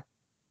right back.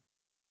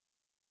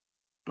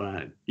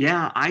 But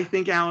yeah, I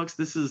think Alex,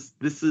 this is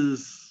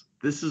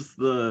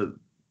the,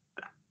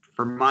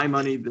 for my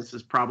money, this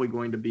is probably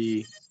going to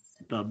be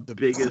the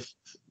biggest,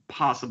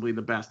 possibly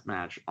the best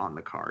match on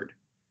the card.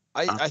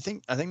 I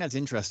think that's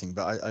interesting,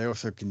 but I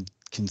also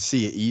can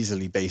see it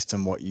easily based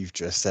on what you've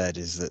just said,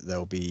 is that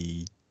there'll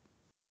be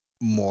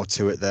more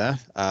to it there.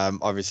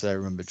 Obviously, I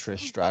remember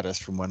Trish Stratus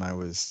from when I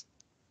was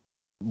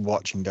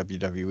watching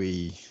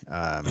WWE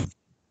at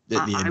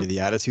the end of the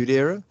Attitude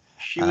Era.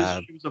 She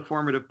was a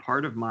formative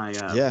part of my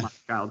my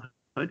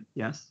childhood.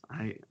 Yes,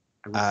 I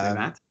would say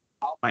that.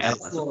 My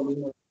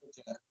adolescence.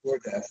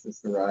 DoorDash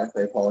just arrived.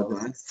 I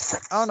apologize.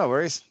 Oh, no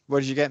worries.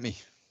 What did you get me?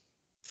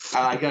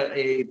 I got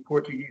a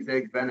Portuguese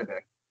egg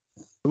Benedict.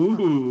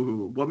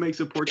 Ooh, what makes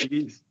it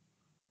Portuguese?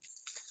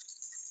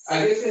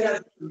 I guess it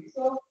has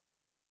chorizo.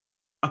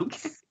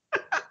 Okay.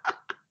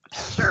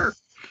 Sure.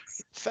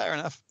 Fair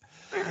enough.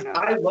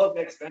 I love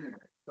eggs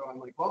Benedict, so I'm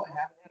like, well, I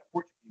haven't had a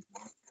Portuguese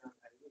one. I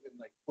live in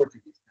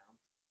Portuguese town.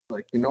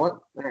 Like, you know what?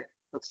 All right,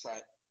 let's try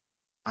it.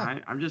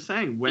 I'm just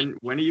saying, when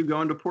are you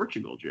going to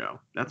Portugal, Joe?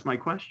 That's my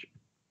question.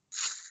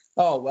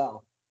 Oh,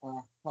 well,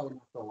 probably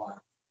not for a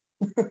while.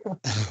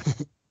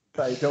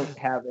 I don't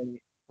have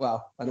any.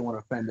 Well, I don't want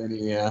to offend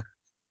any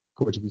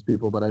Portuguese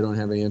people, but I don't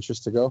have any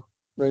interest to go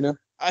right now.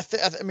 I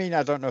mean,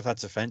 I don't know if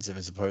that's offensive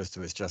as opposed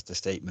to it's just a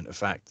statement of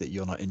fact that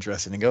you're not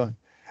interested in going.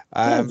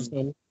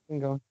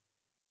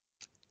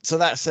 So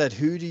that said,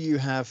 who do you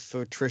have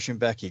for Trish and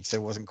Becky? Because I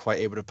wasn't quite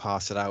able to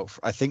pass it out.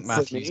 I think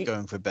Matthew's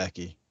going for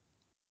Becky.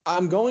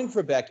 I'm going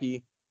for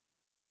Becky,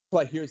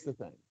 but here's the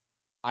thing.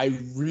 I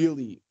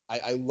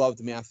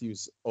loved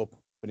Matthew's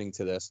opening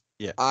to this.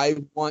 Yeah. I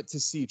want to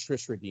see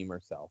Trish redeem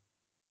herself.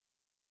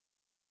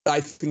 I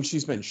think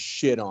she's been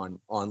shit on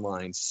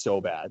online so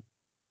bad.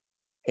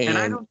 And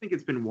I don't think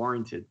it's been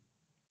warranted.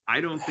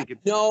 I don't think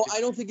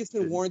it's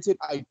been warranted.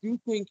 I do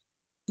think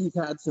she's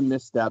had some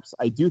missteps.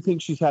 I do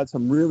think she's had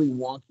some really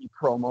wonky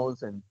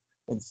promos and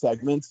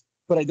segments,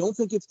 but I don't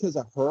think it's because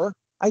of her.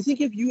 I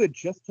think if you had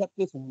just kept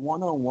this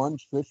one-on-one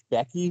Trish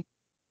Becky,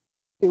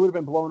 it would have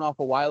been blown off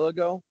a while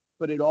ago,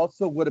 but it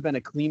also would have been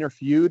a cleaner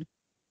feud.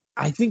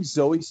 I think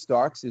Zoe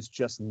Starks is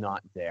just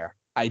not there.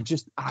 I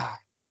don't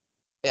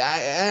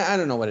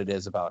know what it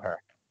is about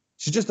her.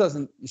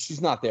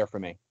 She's not there for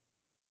me.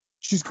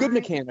 She's good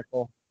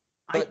mechanical.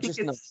 I think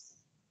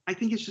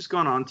it's just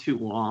gone on too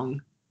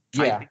long.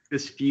 Yeah. I think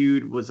this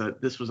feud was a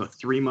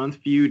 3-month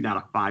feud, not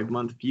a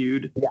 5-month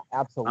feud. Yeah,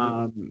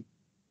 absolutely.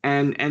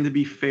 And to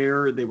be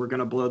fair, they were going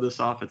to blow this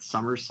off at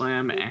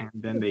SummerSlam, and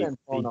then they didn't.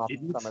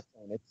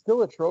 It's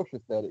still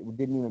atrocious that it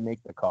didn't even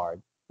make the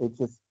card. It's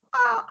just.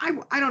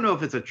 I don't know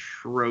if it's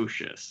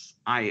atrocious.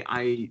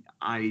 Again,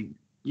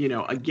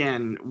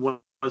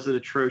 was it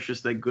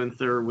atrocious that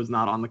Gunther was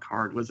not on the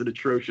card? Was it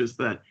atrocious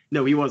that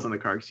he was on the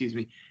card? Excuse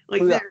me.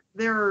 Like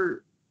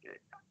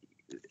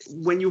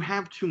when you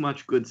have too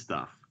much good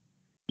stuff,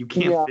 you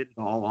can't fit it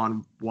all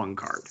on one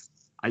card.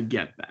 I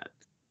get that.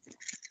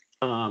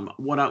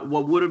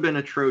 What would have been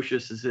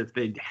atrocious is if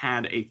they'd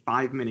had a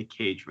 5-minute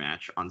cage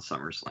match on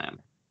SummerSlam.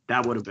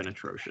 That would have been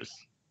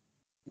atrocious.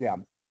 Yeah.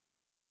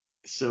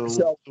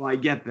 So I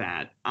get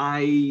that.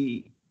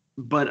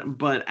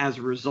 But as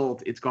a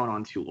result, it's gone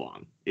on too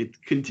long.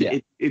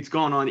 It's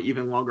gone on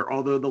even longer.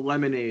 Although the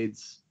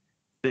Lemonades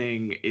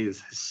thing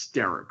is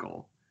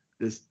hysterical.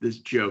 This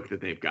joke that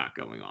they've got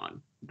going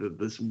on,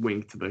 this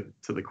wink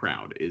to the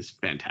crowd is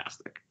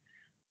fantastic.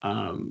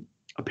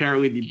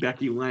 Apparently, the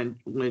Becky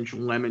Lynch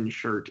lemon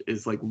shirt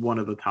is like one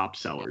of the top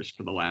sellers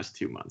for the last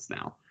 2 months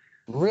now.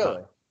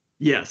 Really?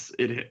 Yes,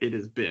 it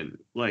has been.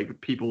 Like,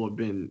 people have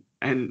been,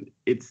 and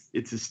it's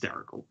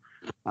hysterical.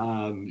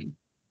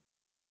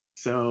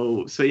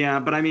 So yeah,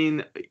 but I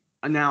mean,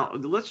 now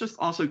let's just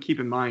also keep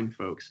in mind,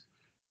 folks,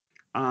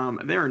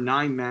 there are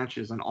 9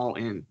 matches on All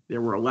In.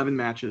 There were 11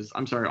 matches.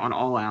 I'm sorry, on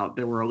All Out.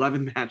 There were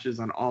 11 matches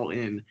on All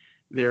In.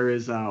 There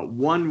is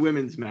 1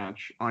 women's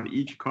match on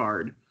each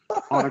card.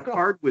 On a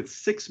card with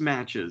 6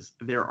 matches,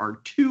 there are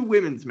 2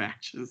 women's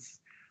matches,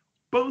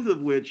 both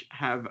of which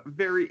have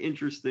very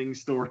interesting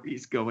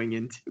stories going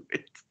into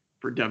it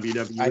for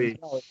WWE. I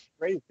know, it's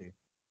crazy.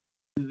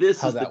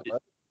 This is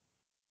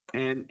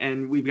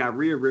and we've got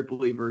Rhea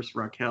Ripley versus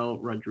Raquel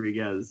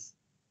Rodriguez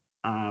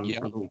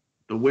for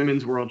the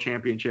Women's World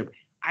Championship.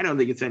 I don't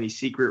think it's any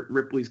secret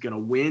Ripley's going to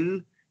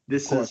win.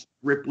 This is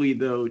Ripley,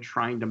 though,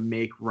 trying to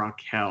make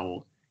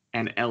Raquel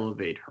and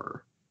elevate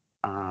her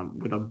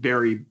with a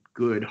very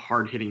good,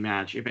 hard-hitting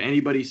match. If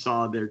anybody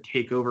saw their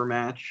takeover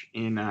match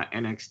in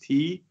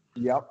NXT,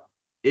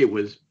 it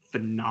was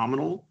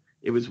phenomenal.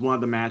 It was one of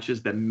the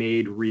matches that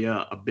made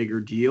Rhea a bigger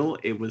deal.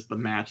 It was the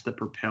match that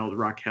propelled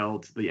Raquel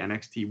to the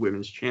NXT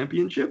Women's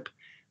Championship.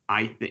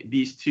 I think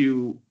these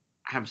two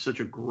have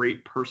such a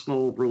great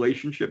personal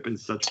relationship and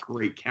such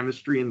great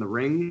chemistry in the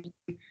ring.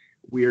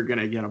 We are going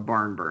to get a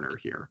barn burner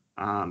here.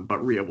 But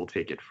Rhea will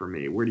take it for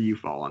me. Where do you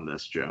fall on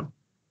this, Joe?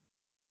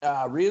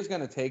 Rhea's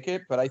going to take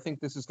it, but I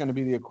think this is going to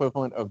be the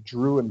equivalent of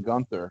Drew and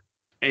Gunther.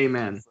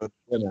 Amen. For the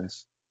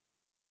women's.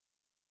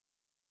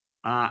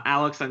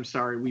 Alex, I'm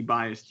sorry, we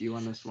biased you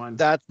on this one.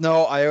 I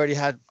already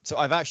had. So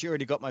I've actually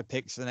already got my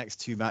picks for the next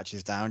 2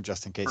 matches down,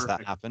 just in case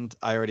that happened.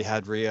 I already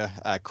had Rhea.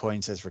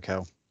 Coin says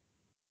Raquel.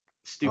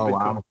 Stupid. Oh,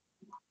 wow. Coin.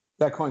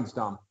 That coin's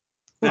dumb.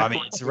 I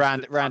mean, it's a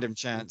random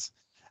chance.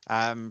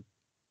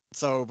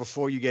 So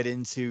before you get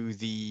into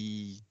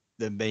the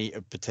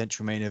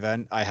potential main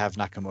event, I have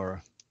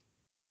Nakamura.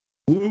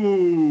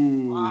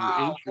 Ooh,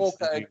 wow,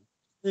 interesting.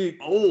 Okay.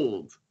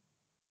 Old.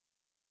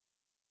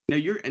 Now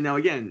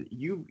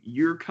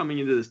you're coming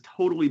into this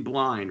totally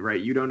blind, right?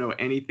 You don't know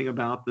anything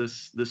about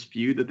this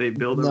feud that they've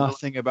built.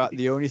 Nothing about.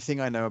 The only thing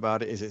I know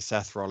about it is that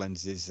Seth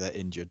Rollins is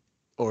injured,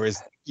 or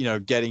is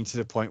getting to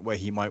the point where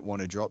he might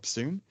want to drop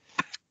soon.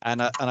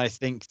 And I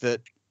think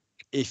that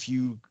if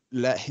you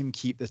let him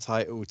keep the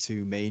title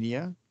to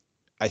Mania,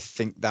 I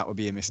think that would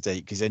be a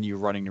mistake, because then you're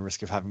running the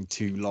risk of having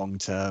 2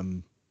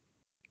 long-term.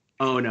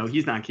 Oh, no,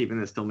 he's not keeping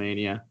this till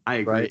Mania. I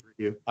agree with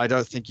you. I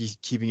don't think he's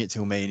keeping it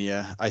till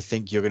Mania. I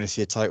think you're going to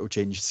see a title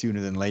change sooner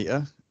than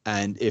later.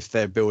 And if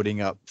they're building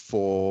up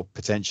for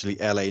potentially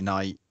LA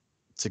Knight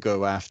to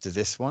go after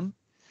this one,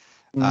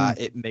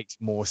 it makes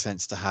more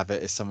sense to have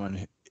it as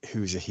someone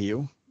who's a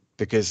heel,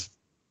 because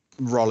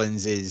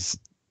Rollins is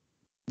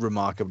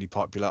remarkably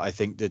popular. I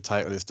think the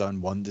title has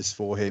done wonders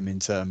for him in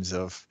terms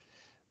of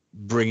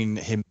bringing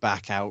him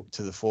back out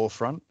to the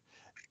forefront.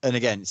 And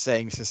again,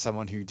 saying this as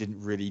someone who didn't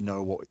really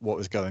know what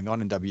was going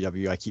on in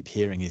WWE, I keep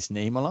hearing his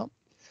name a lot.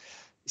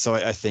 So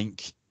I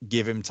think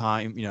give him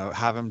time,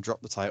 have him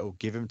drop the title,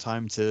 give him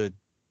time to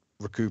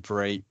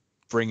recuperate,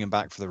 bring him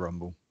back for the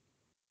Rumble.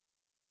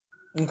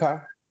 Okay.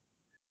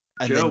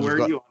 And Joe, where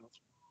are you on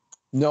this?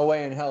 No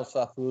way in hell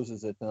Seth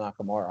loses it to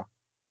Nakamura.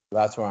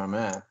 That's where I'm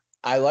at.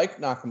 I like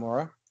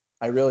Nakamura.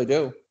 I really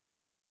do.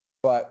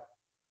 But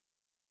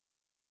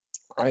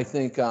I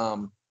think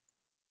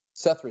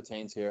Seth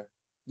retains here.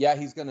 Yeah,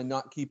 he's going to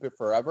not keep it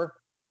forever,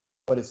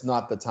 but it's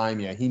not the time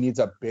yet. He needs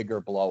a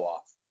bigger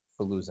blow-off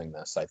for losing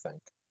this, I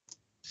think.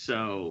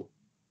 So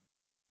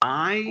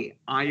I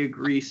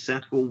agree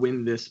Seth will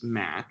win this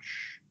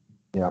match.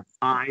 Yeah.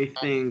 I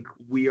think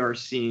we are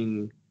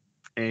seeing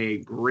a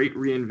great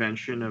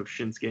reinvention of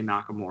Shinsuke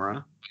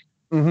Nakamura.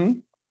 Mm-hmm.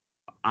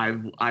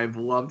 I've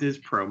loved his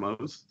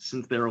promos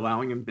since they're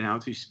allowing him now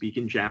to speak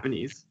in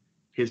Japanese.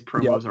 His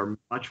promos are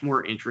much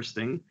more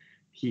interesting.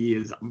 He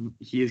is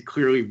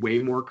clearly way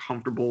more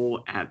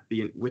comfortable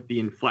with the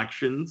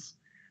inflections.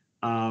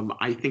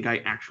 I think I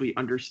actually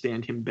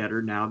understand him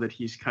better now that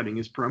he's cutting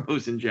his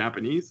promos in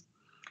Japanese.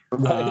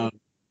 Right.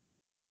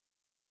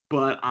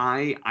 but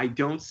I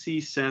don't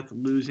see Seth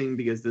losing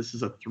because this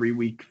is a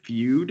 3-week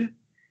feud,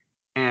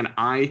 and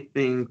I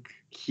think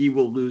he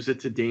will lose it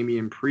to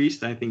Damian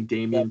Priest. I think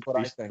Damian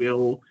Priest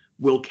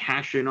will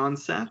cash in on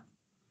Seth.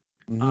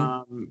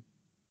 Mm-hmm.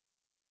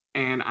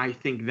 And I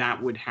think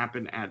that would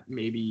happen at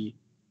maybe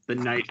the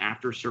night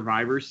after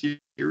Survivor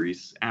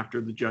Series, after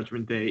the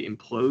Judgment Day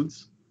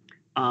implodes.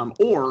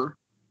 Or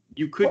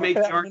you could make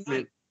the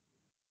argument.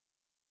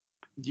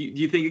 Do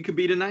you think it could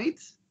be tonight?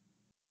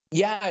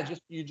 Yeah,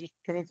 you just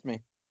convinced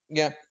me.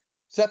 Yeah.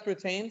 Seth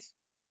retains,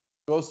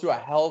 goes through a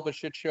hell of a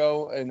shit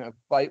show in a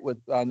fight with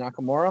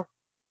Nakamura,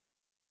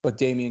 but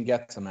Damian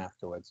gets him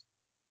afterwards.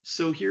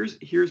 So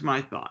here's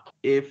my thought.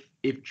 If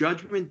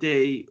Judgment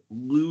Day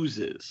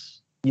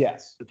loses,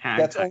 yes, the tag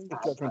that's only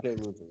if Judgment Day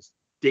loses.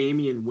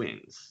 Damian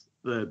wins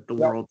the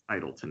world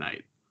title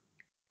tonight.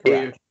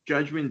 Correct. If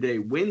Judgment Day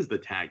wins the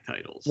tag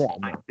titles,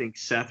 I think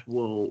Seth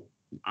will.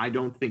 I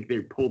don't think they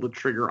pull the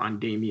trigger on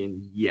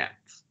Damian yet.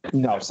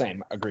 No,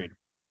 same. Agreed.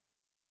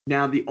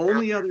 Now, the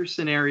only other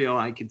scenario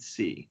I could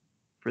see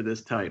for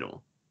this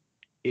title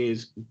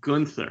is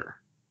Gunther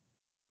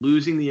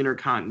losing the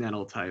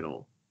Intercontinental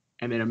title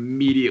and then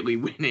immediately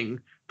winning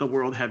the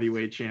World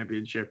Heavyweight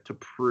Championship to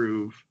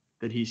prove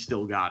that he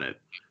still got it.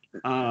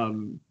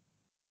 The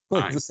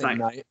same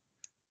night?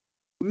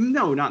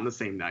 No, not in the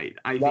same night.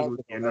 I think it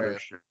would be another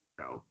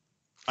show.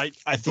 I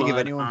think if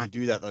anyone could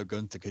do that, though,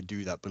 Gunther could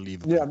do that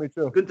believably. Yeah, me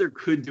too. Gunther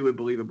could do it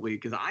believably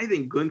because I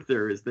think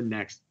Gunther is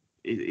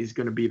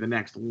going to be the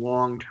next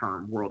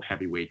long-term World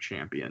Heavyweight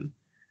Champion.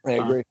 I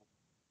agree.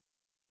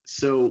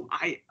 So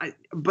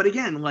but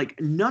again, like,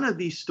 none of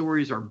these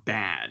stories are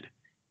bad.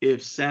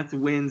 If Seth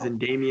wins and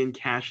Damian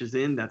cashes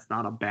in, that's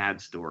not a bad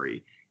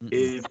story.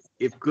 Mm-hmm.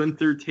 If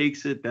Gunther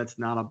takes it, that's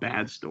not a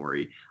bad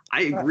story.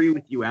 I agree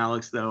with you,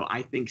 Alex, though.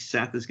 I think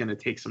Seth is going to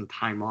take some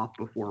time off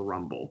before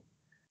Rumble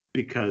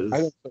because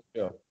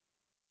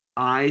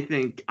I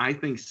think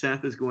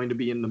Seth is going to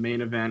be in the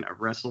main event of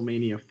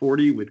WrestleMania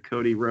 40 with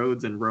Cody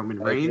Rhodes and Roman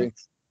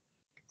Reigns.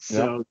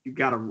 So you've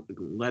got to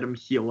let him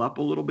heal up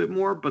a little bit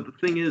more. But the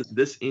thing is,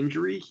 this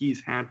injury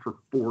he's had for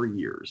 4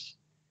 years.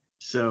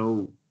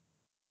 So,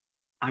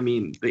 I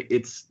mean,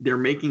 they're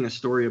making a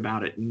story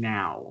about it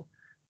now.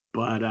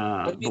 But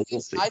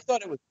we'll see. I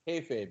thought it was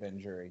kayfabe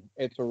injury.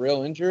 It's a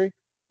real injury?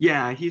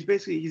 Yeah, he's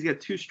got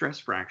 2 stress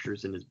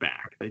fractures in his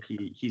back that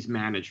he's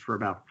managed for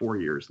about 4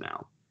 years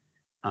now.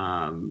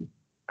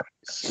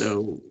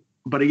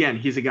 But again,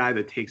 he's a guy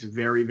that takes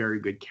very,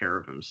 very good care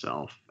of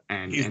himself.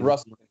 And he's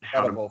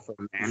incredible for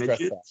manage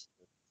it.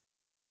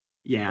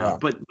 Yeah,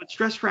 but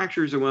stress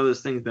fractures are one of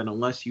those things that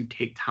unless you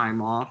take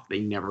time off, they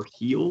never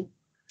heal.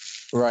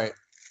 Right.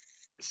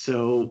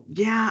 So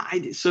yeah, I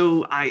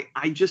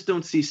just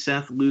don't see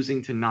Seth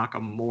losing to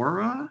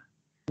Nakamura.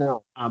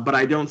 No. But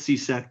I don't see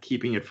Seth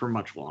keeping it for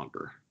much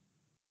longer.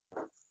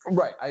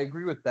 Right, I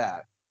agree with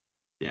that.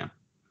 Yeah.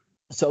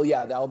 So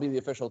yeah, that'll be the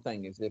official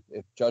thing. Is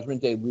if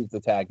Judgment Day lose the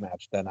tag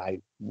match, then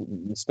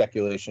the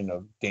speculation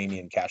of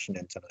Damian cashing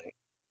in tonight.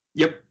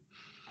 Yep.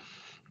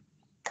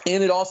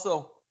 And it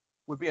also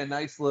would be a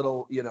nice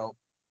little,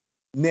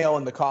 nail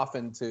in the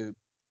coffin to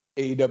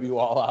AEW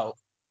All Out.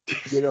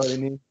 You know what I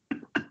mean?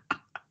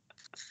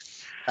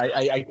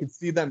 I could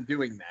see them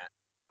doing that.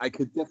 I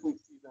could definitely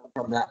see them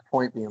from that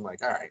point being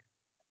like, all right,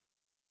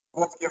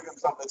 let's give them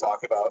something to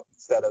talk about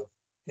instead of,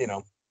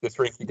 this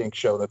rinky-dink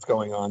show that's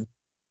going on.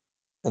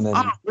 And then,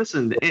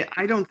 listen,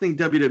 I don't think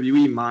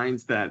WWE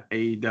minds that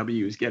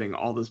AEW is getting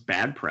all this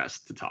bad press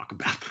to talk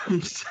about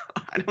them. So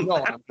I don't know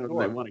if they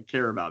want to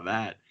care about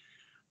that.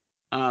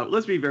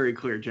 Let's be very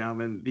clear,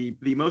 gentlemen.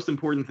 The most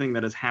important thing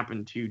that has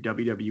happened to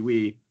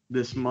WWE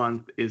this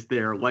month is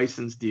their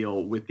license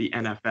deal with the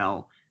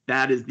NFL.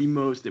 That is the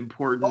most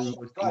important,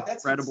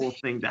 incredible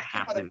thing to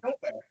happen.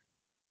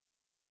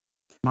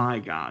 My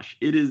gosh,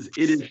 it is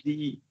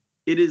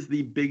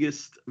the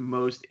biggest,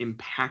 most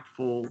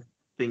impactful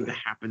thing to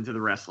happen to the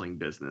wrestling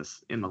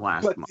business in the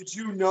last month. Did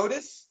you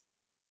notice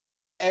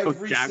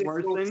every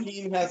single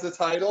team has a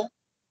title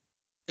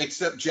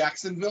except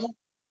Jacksonville?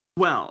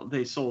 Well,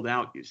 they sold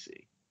out, you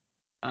see.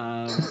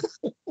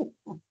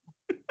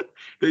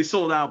 They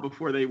sold out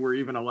before they were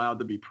even allowed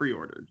to be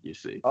pre-ordered, you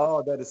see.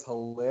 Oh, that is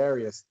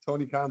hilarious.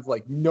 Tony Khan's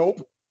like,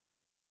 nope.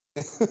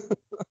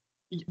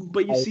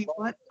 But you see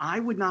what? I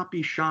would not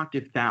be shocked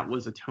if that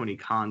was a Tony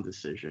Khan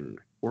decision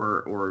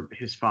or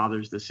his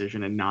father's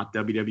decision and not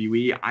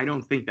WWE. I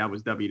don't think that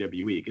was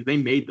WWE because they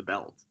made the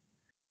belt.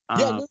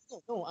 No.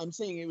 I'm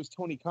saying it was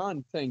Tony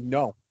Khan saying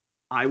no.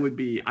 I would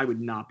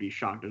not be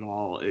shocked at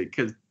all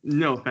because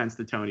no offense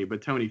to Tony,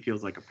 but Tony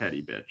feels like a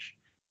petty bitch.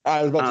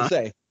 I was about to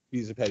say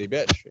he's a petty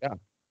bitch. Yeah,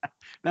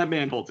 that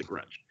man holds a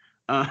grudge.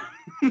 But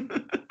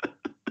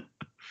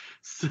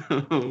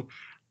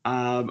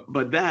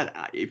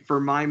that, for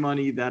my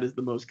money, that is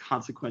the most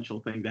consequential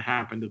thing to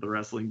happen to the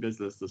wrestling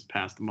business this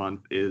past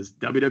month is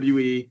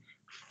WWE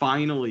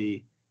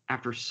finally,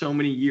 after so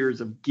many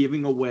years of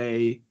giving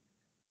away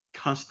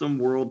custom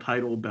world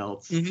title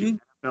belts to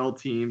NFL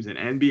teams and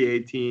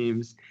NBA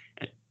teams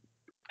and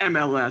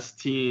MLS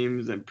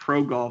teams and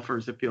pro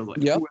golfers, it feels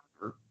like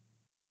whoever,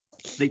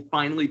 They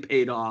finally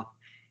paid off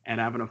and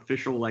have an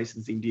official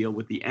licensing deal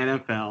with the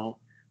NFL,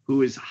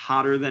 who is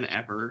hotter than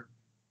ever.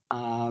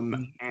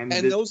 And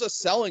those are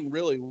selling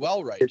really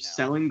well right now. They're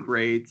selling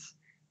great.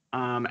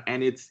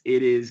 And it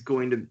is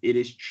going to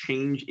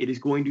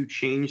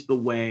change the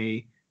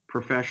way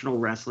professional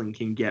wrestling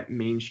can get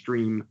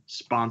mainstream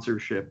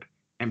sponsorship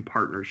and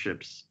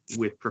partnerships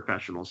with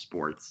professional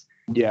sports.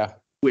 Yeah.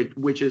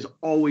 Which is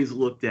always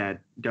looked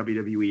at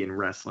WWE and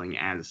wrestling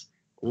as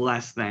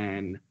less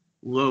than,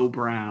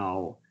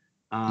 lowbrow,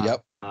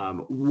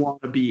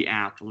 wannabe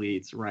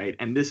athletes, right?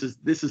 And this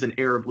is an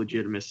air of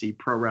legitimacy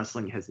pro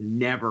wrestling has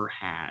never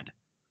had.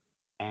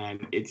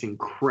 And it's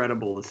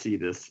incredible to see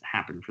this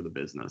happen for the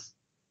business.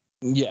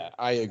 Yeah,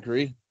 I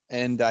agree.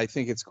 And I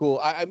think it's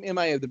cool. Am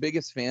I the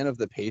biggest fan of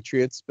the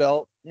Patriots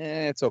belt?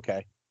 It's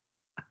okay.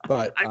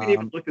 But I haven't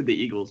even looked at the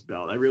Eagles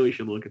belt. I really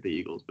should look at the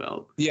Eagles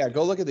belt. Yeah,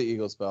 go look at the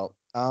Eagles belt.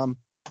 I'm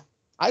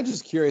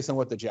just curious on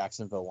what the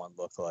Jacksonville one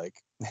looked like.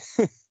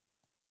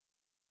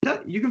 Yeah,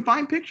 you can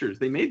find pictures.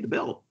 They made the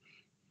belt.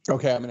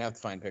 Okay, I'm going to have to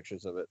find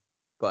pictures of it.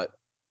 But,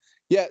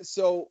 yeah,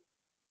 so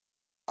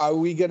are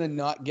we going to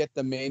not get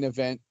the main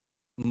event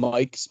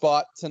mic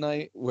spot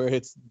tonight where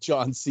it's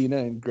John Cena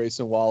and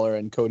Grayson Waller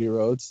and Cody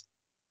Rhodes?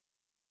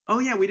 Oh,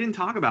 yeah, we didn't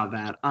talk about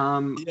that.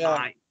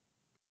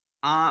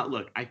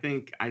 Look, I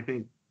think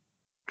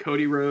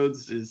Cody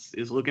Rhodes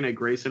is looking at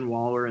Grayson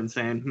Waller and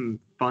saying,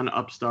 fun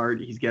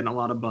upstart. He's getting a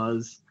lot of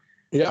buzz.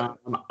 Yeah.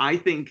 I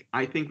think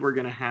we're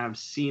gonna have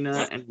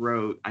Cena and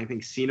Rhodes. I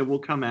think Cena will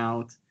come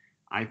out.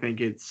 I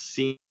think it's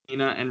Cena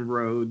and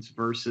Rhodes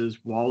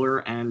versus Waller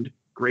and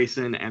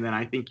Grayson, and then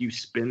I think you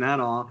spin that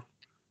off,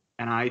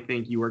 and I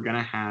think you are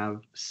gonna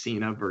have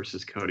Cena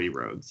versus Cody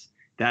Rhodes.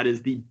 That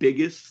is the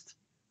biggest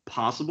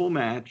possible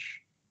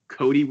match.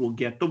 Cody will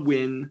get the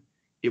win.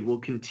 It will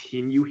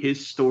continue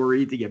his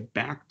story to get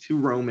back to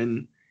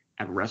Roman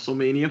at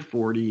WrestleMania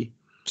 40.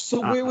 So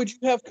where would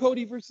you have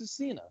Cody versus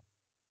Cena?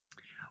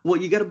 Well,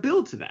 you got to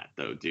build to that,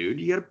 though, dude.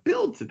 You got to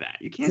build to that.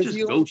 You can't just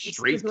go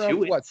straight to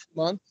it. What, 2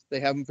 months? They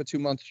have him for 2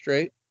 months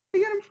straight?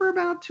 They got him for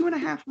about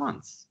 2.5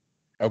 months.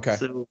 Okay.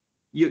 So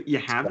you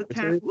have the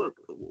tag. Look,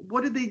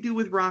 what did they do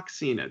with Rock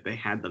Cena? They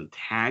had them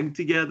tag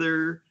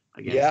together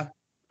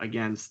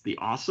against the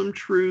Awesome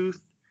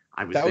Truth.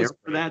 I was there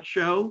for that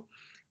show.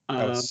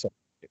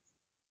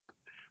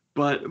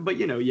 But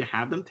you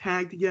have them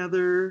tag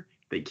together.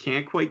 They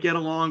can't quite get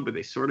along, but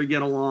they sort of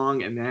get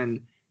along, and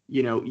then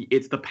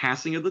it's the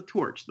passing of the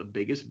torch. The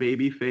biggest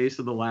baby face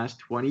of the last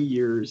 20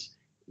 years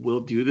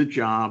will do the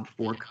job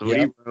for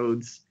Cody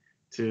Rhodes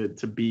to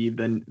be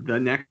the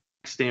next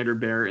standard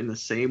bearer in the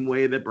same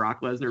way that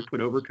Brock Lesnar put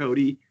over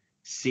Cody.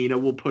 Cena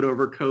will put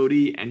over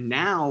Cody, and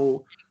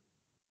now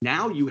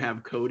you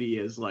have Cody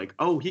as like,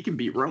 oh, he can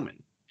beat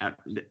Roman.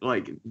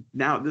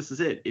 Now this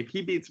is it. If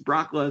he beats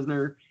Brock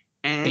Lesnar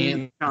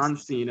and John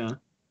Cena,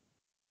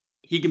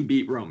 he can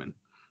beat Roman.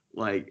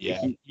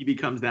 He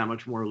becomes that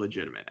much more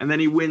legitimate. And then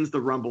he wins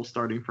the Rumble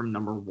starting from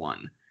number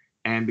 1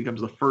 and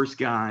becomes the first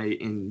guy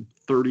in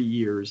 30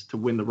 years to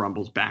win the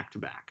Rumbles back to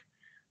back.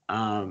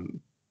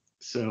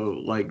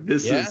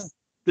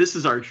 This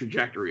is our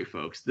trajectory,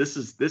 folks. This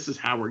is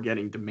how we're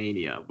getting to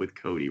Mania with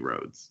Cody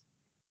Rhodes.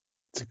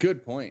 It's a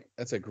good point.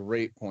 That's a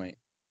great point.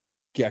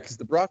 Yeah, because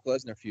the Brock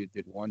Lesnar feud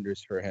did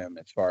wonders for him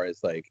as far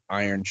as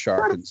iron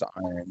sharpens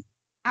iron.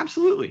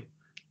 Absolutely.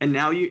 And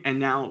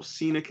now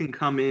Cena can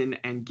come in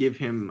and give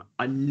him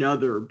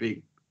another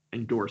big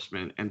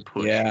endorsement and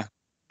push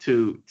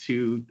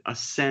to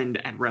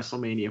ascend at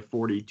WrestleMania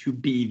 40 to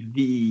be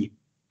the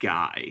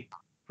guy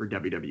for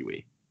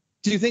WWE.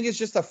 Do you think it's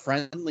just a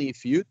friendly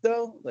feud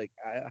though?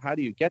 How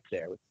do you get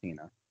there with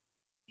Cena?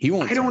 He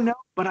won't. I don't know,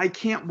 but I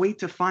can't wait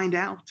to find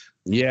out.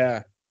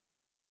 Yeah,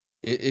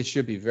 it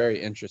should be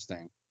very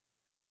interesting.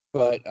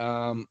 But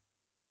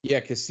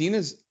because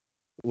Cena's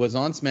was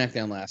on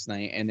SmackDown last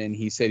night, and then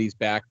he said he's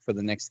back for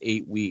the next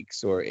 8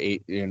 weeks or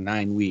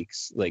 9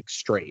 weeks,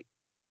 straight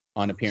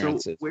on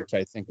appearances, which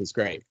I think is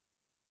great.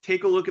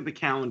 Take a look at the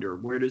calendar.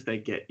 Where does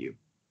that get you?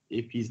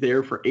 If he's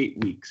there for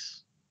 8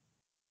 weeks,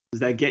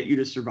 does that get you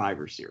to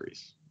Survivor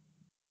Series?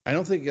 I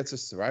don't think it gets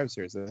us to Survivor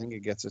Series. I think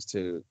it gets us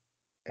to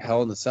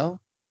Hell in the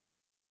Cell.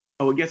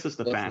 Oh, it gets us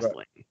to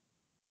Fastlane.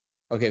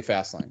 Okay,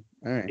 Fastlane.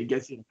 All right. It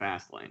gets you to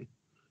Fastlane.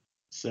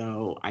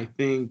 So I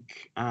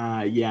think,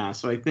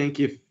 So I think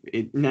if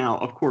it now,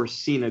 of course,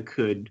 Cena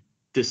could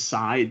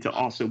decide to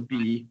also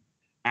be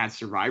at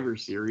Survivor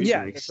Series.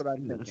 Yeah, that's what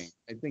I'm thinking.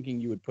 I'm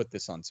thinking you would put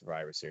this on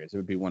Survivor Series. It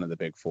would be one of the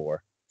big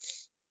 4.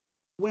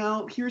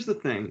 Well, here's the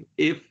thing.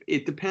 If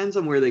it depends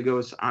on where they go.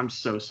 So I'm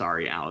so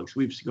sorry, Alex.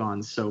 We've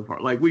gone so far.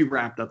 We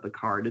wrapped up the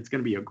card. It's going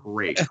to be a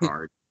great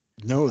card.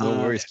 No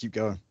worries. Keep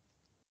going.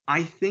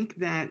 I think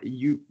that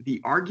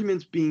the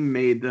argument's being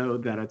made, though,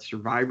 that at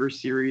Survivor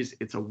Series,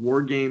 it's a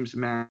War Games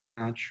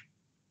match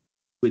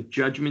with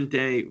Judgment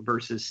Day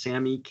versus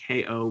Sami,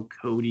 KO,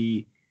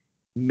 Cody,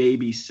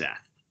 maybe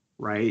Seth,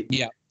 right?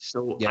 Yeah.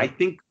 So I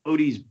think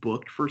Cody's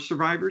booked for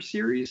Survivor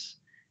Series.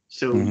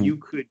 So you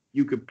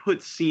could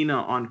put Cena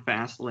on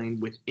Fastlane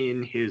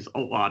within his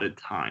allotted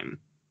time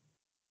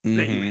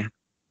that you have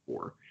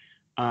for.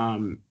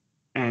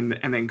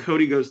 and then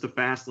Cody goes to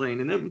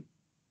Fastlane, and then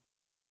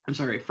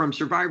from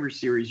Survivor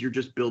Series, you're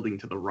just building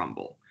to the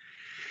Rumble.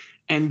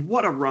 And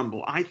what a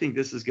Rumble. I think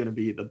this is going to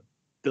be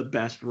the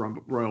best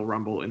Royal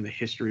Rumble in the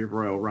history of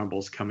Royal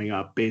Rumbles coming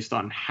up, based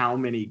on how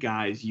many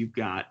guys you've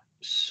got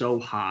so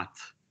hot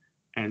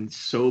and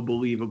so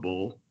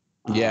believable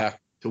to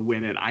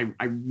win it.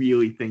 I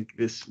really think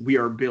we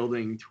are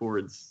building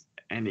towards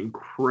an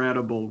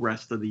incredible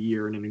rest of the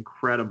year and an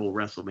incredible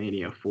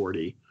WrestleMania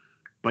 40.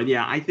 But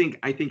yeah, I think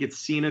it's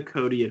Cena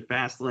Cody at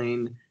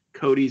Fastlane.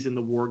 Cody's in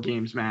the War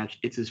Games match.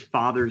 It's his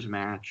father's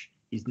match.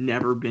 He's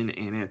never been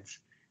in it.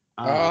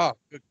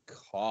 Good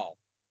call.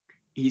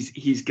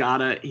 He's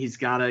gotta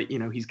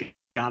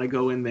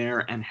go in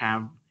there and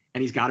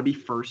he's gotta be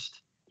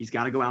first. He's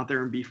got to go out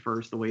there and be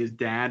first, the way his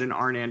dad and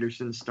Arn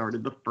Anderson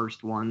started the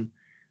first one.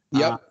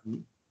 Yep.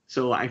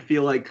 So I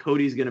feel like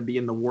Cody's going to be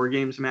in the War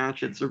Games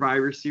match at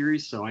Survivor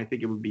Series. So I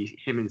think it would be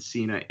him and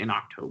Cena in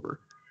October.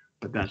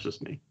 But that's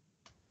just me.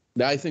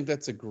 I think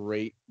that's a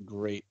great,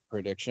 great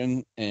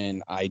prediction.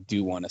 And I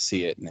do want to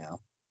see it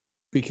now.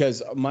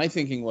 Because my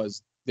thinking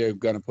was they're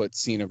going to put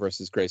Cena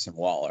versus Grayson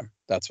Waller.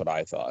 That's what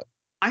I thought.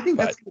 I think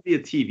that's going to be a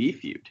TV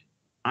feud.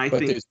 I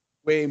think there's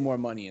way more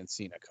money in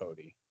Cena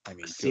Cody. I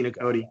mean, Cena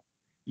Cody.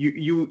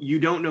 You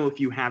don't know if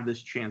you have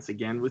this chance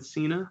again with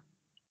Cena,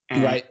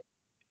 and right?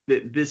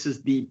 This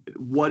is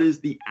what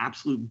is the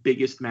absolute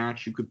biggest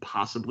match you could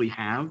possibly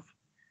have,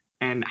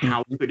 and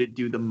how could it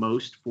do the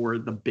most for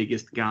the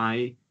biggest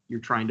guy you're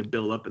trying to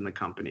build up in the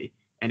company?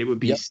 And it would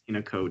be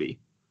Cena Cody.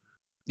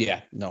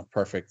 Yeah, no,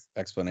 perfect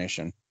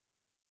explanation.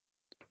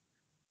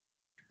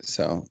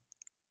 So,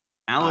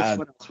 Alex,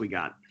 what else we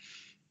got?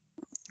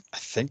 I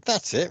think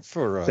that's it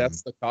for.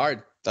 That's the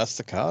card. That's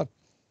the card.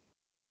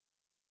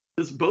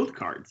 It's both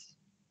cards.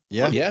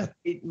 Yeah. Yeah.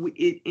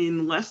 It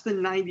in less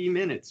than 90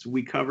 minutes,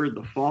 we covered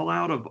the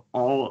fallout of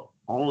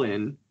All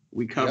In.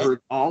 We covered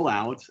All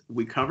Out.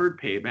 We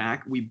covered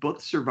Payback. We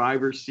booked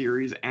Survivor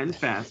Series and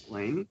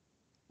Fastlane.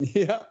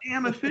 Yeah.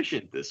 Damn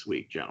efficient this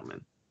week,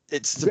 gentlemen.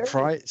 It's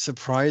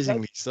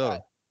surprisingly so.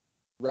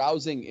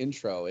 Rousing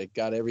intro. It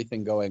got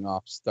everything going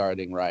off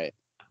starting right.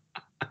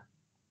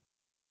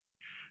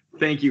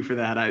 Thank you for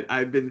that.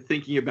 I've been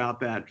thinking about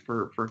that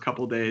for a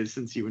couple days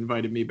since you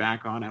invited me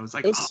back on. I was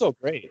like, it was so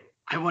great.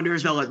 I wonder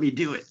if they'll let me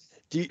do it.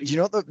 Do you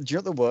know what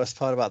the worst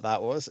part about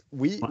that was?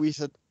 We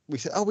said,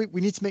 oh,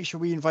 we need to make sure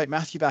we invite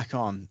Matthew back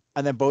on,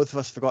 and then both of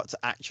us forgot to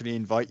actually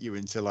invite you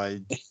until I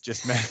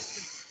just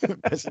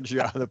messaged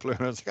you out of the blue.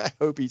 And I was like, I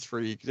hope he's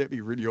free, because it'd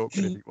be really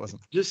awkward if he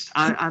wasn't.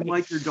 I'm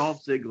like your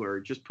Dolph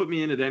Ziggler. Just put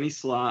me in at any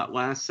slot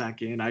last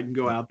second. I can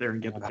go out there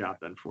and get the job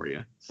done for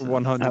you. So,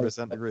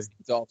 100% agree.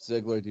 Dolph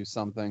Ziggler do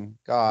something.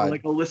 God.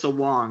 Like Alyssa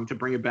Wong, to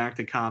bring it back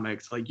to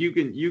comics. Like you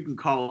can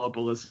call up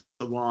Alyssa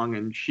Wong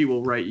and she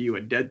will write you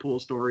a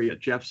Deadpool story, a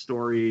Jeff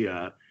story,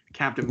 a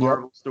Captain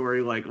Marvel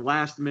story. Like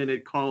last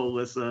minute, call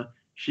Alyssa.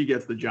 She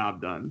gets the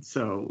job done.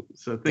 So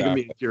think of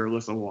me as your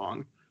Alyssa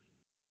Wong.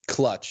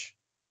 Clutch.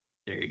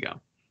 There you go.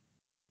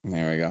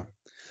 There we go.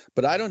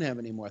 But I don't have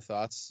any more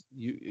thoughts.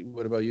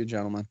 What about you,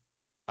 gentlemen?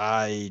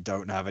 I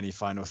don't have any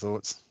final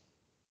thoughts.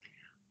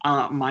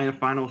 My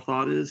final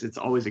thought is it's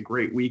always a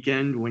great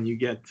weekend when you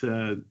get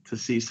to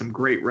see some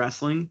great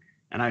wrestling.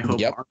 And I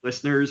hope our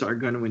listeners are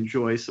going to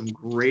enjoy some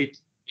great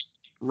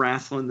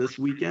wrestling this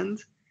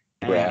weekend.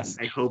 And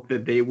I hope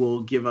that they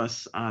will give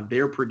us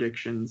their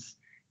predictions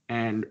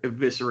and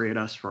eviscerate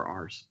us for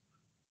ours.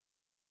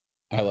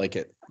 I like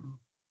it.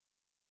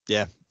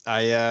 Yeah.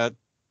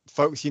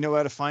 Folks, you know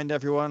where to find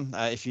everyone.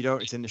 If you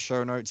don't, it's in the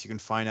show notes. You can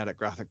find out at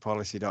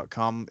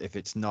graphicpolicy.com. If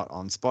it's not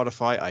on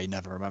Spotify, I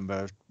never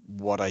remember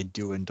what I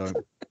do and don't,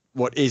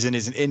 what is and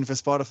isn't in for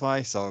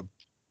Spotify. So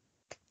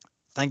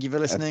thank you for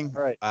listening.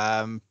 All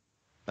right.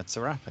 That's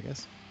a wrap, I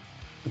guess.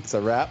 It's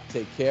a wrap.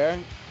 Take care.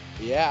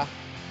 Yeah.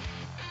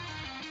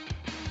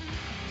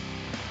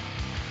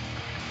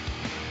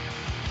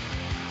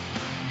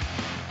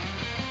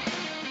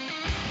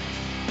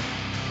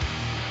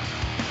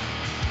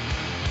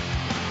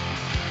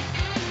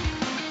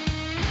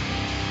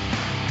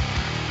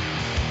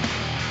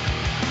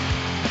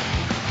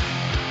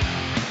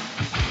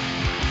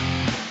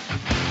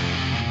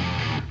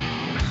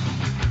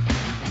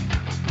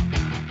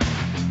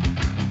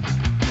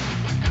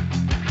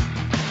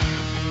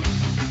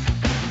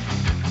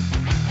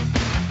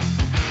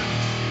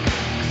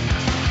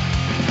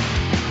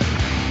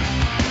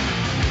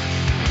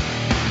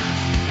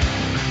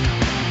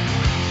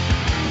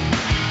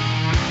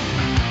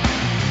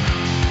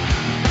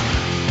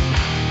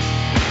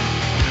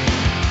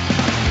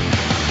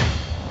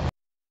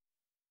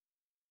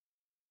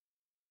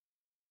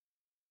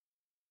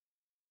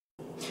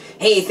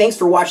 Hey, thanks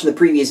for watching the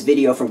previous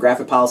video from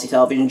Graphic Policy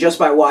Television. Just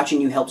by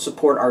watching, you help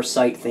support our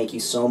site. Thank you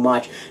so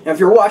much. Now, if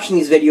you're watching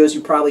these videos,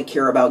 you probably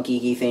care about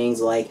geeky things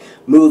like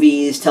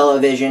movies,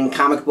 television,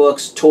 comic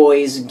books,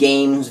 toys,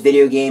 games,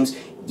 video games.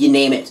 you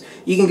name it.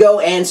 You can go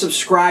and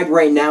subscribe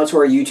right now to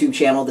our YouTube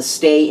channel to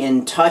stay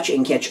in touch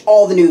and catch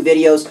all the new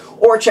videos,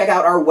 or check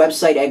out our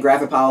website at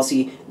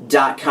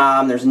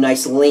graphicpolicy.com. There's a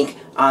nice link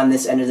on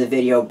this end of the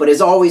video. But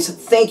as always,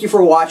 thank you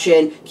for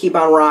watching. Keep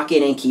on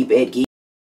rocking and keep it geeky.